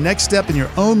take the next step in your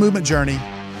own movement journey,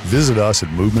 visit us at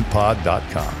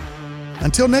movementpod.com.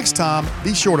 Until next time,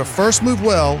 be sure to first move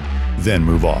well, then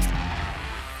move often.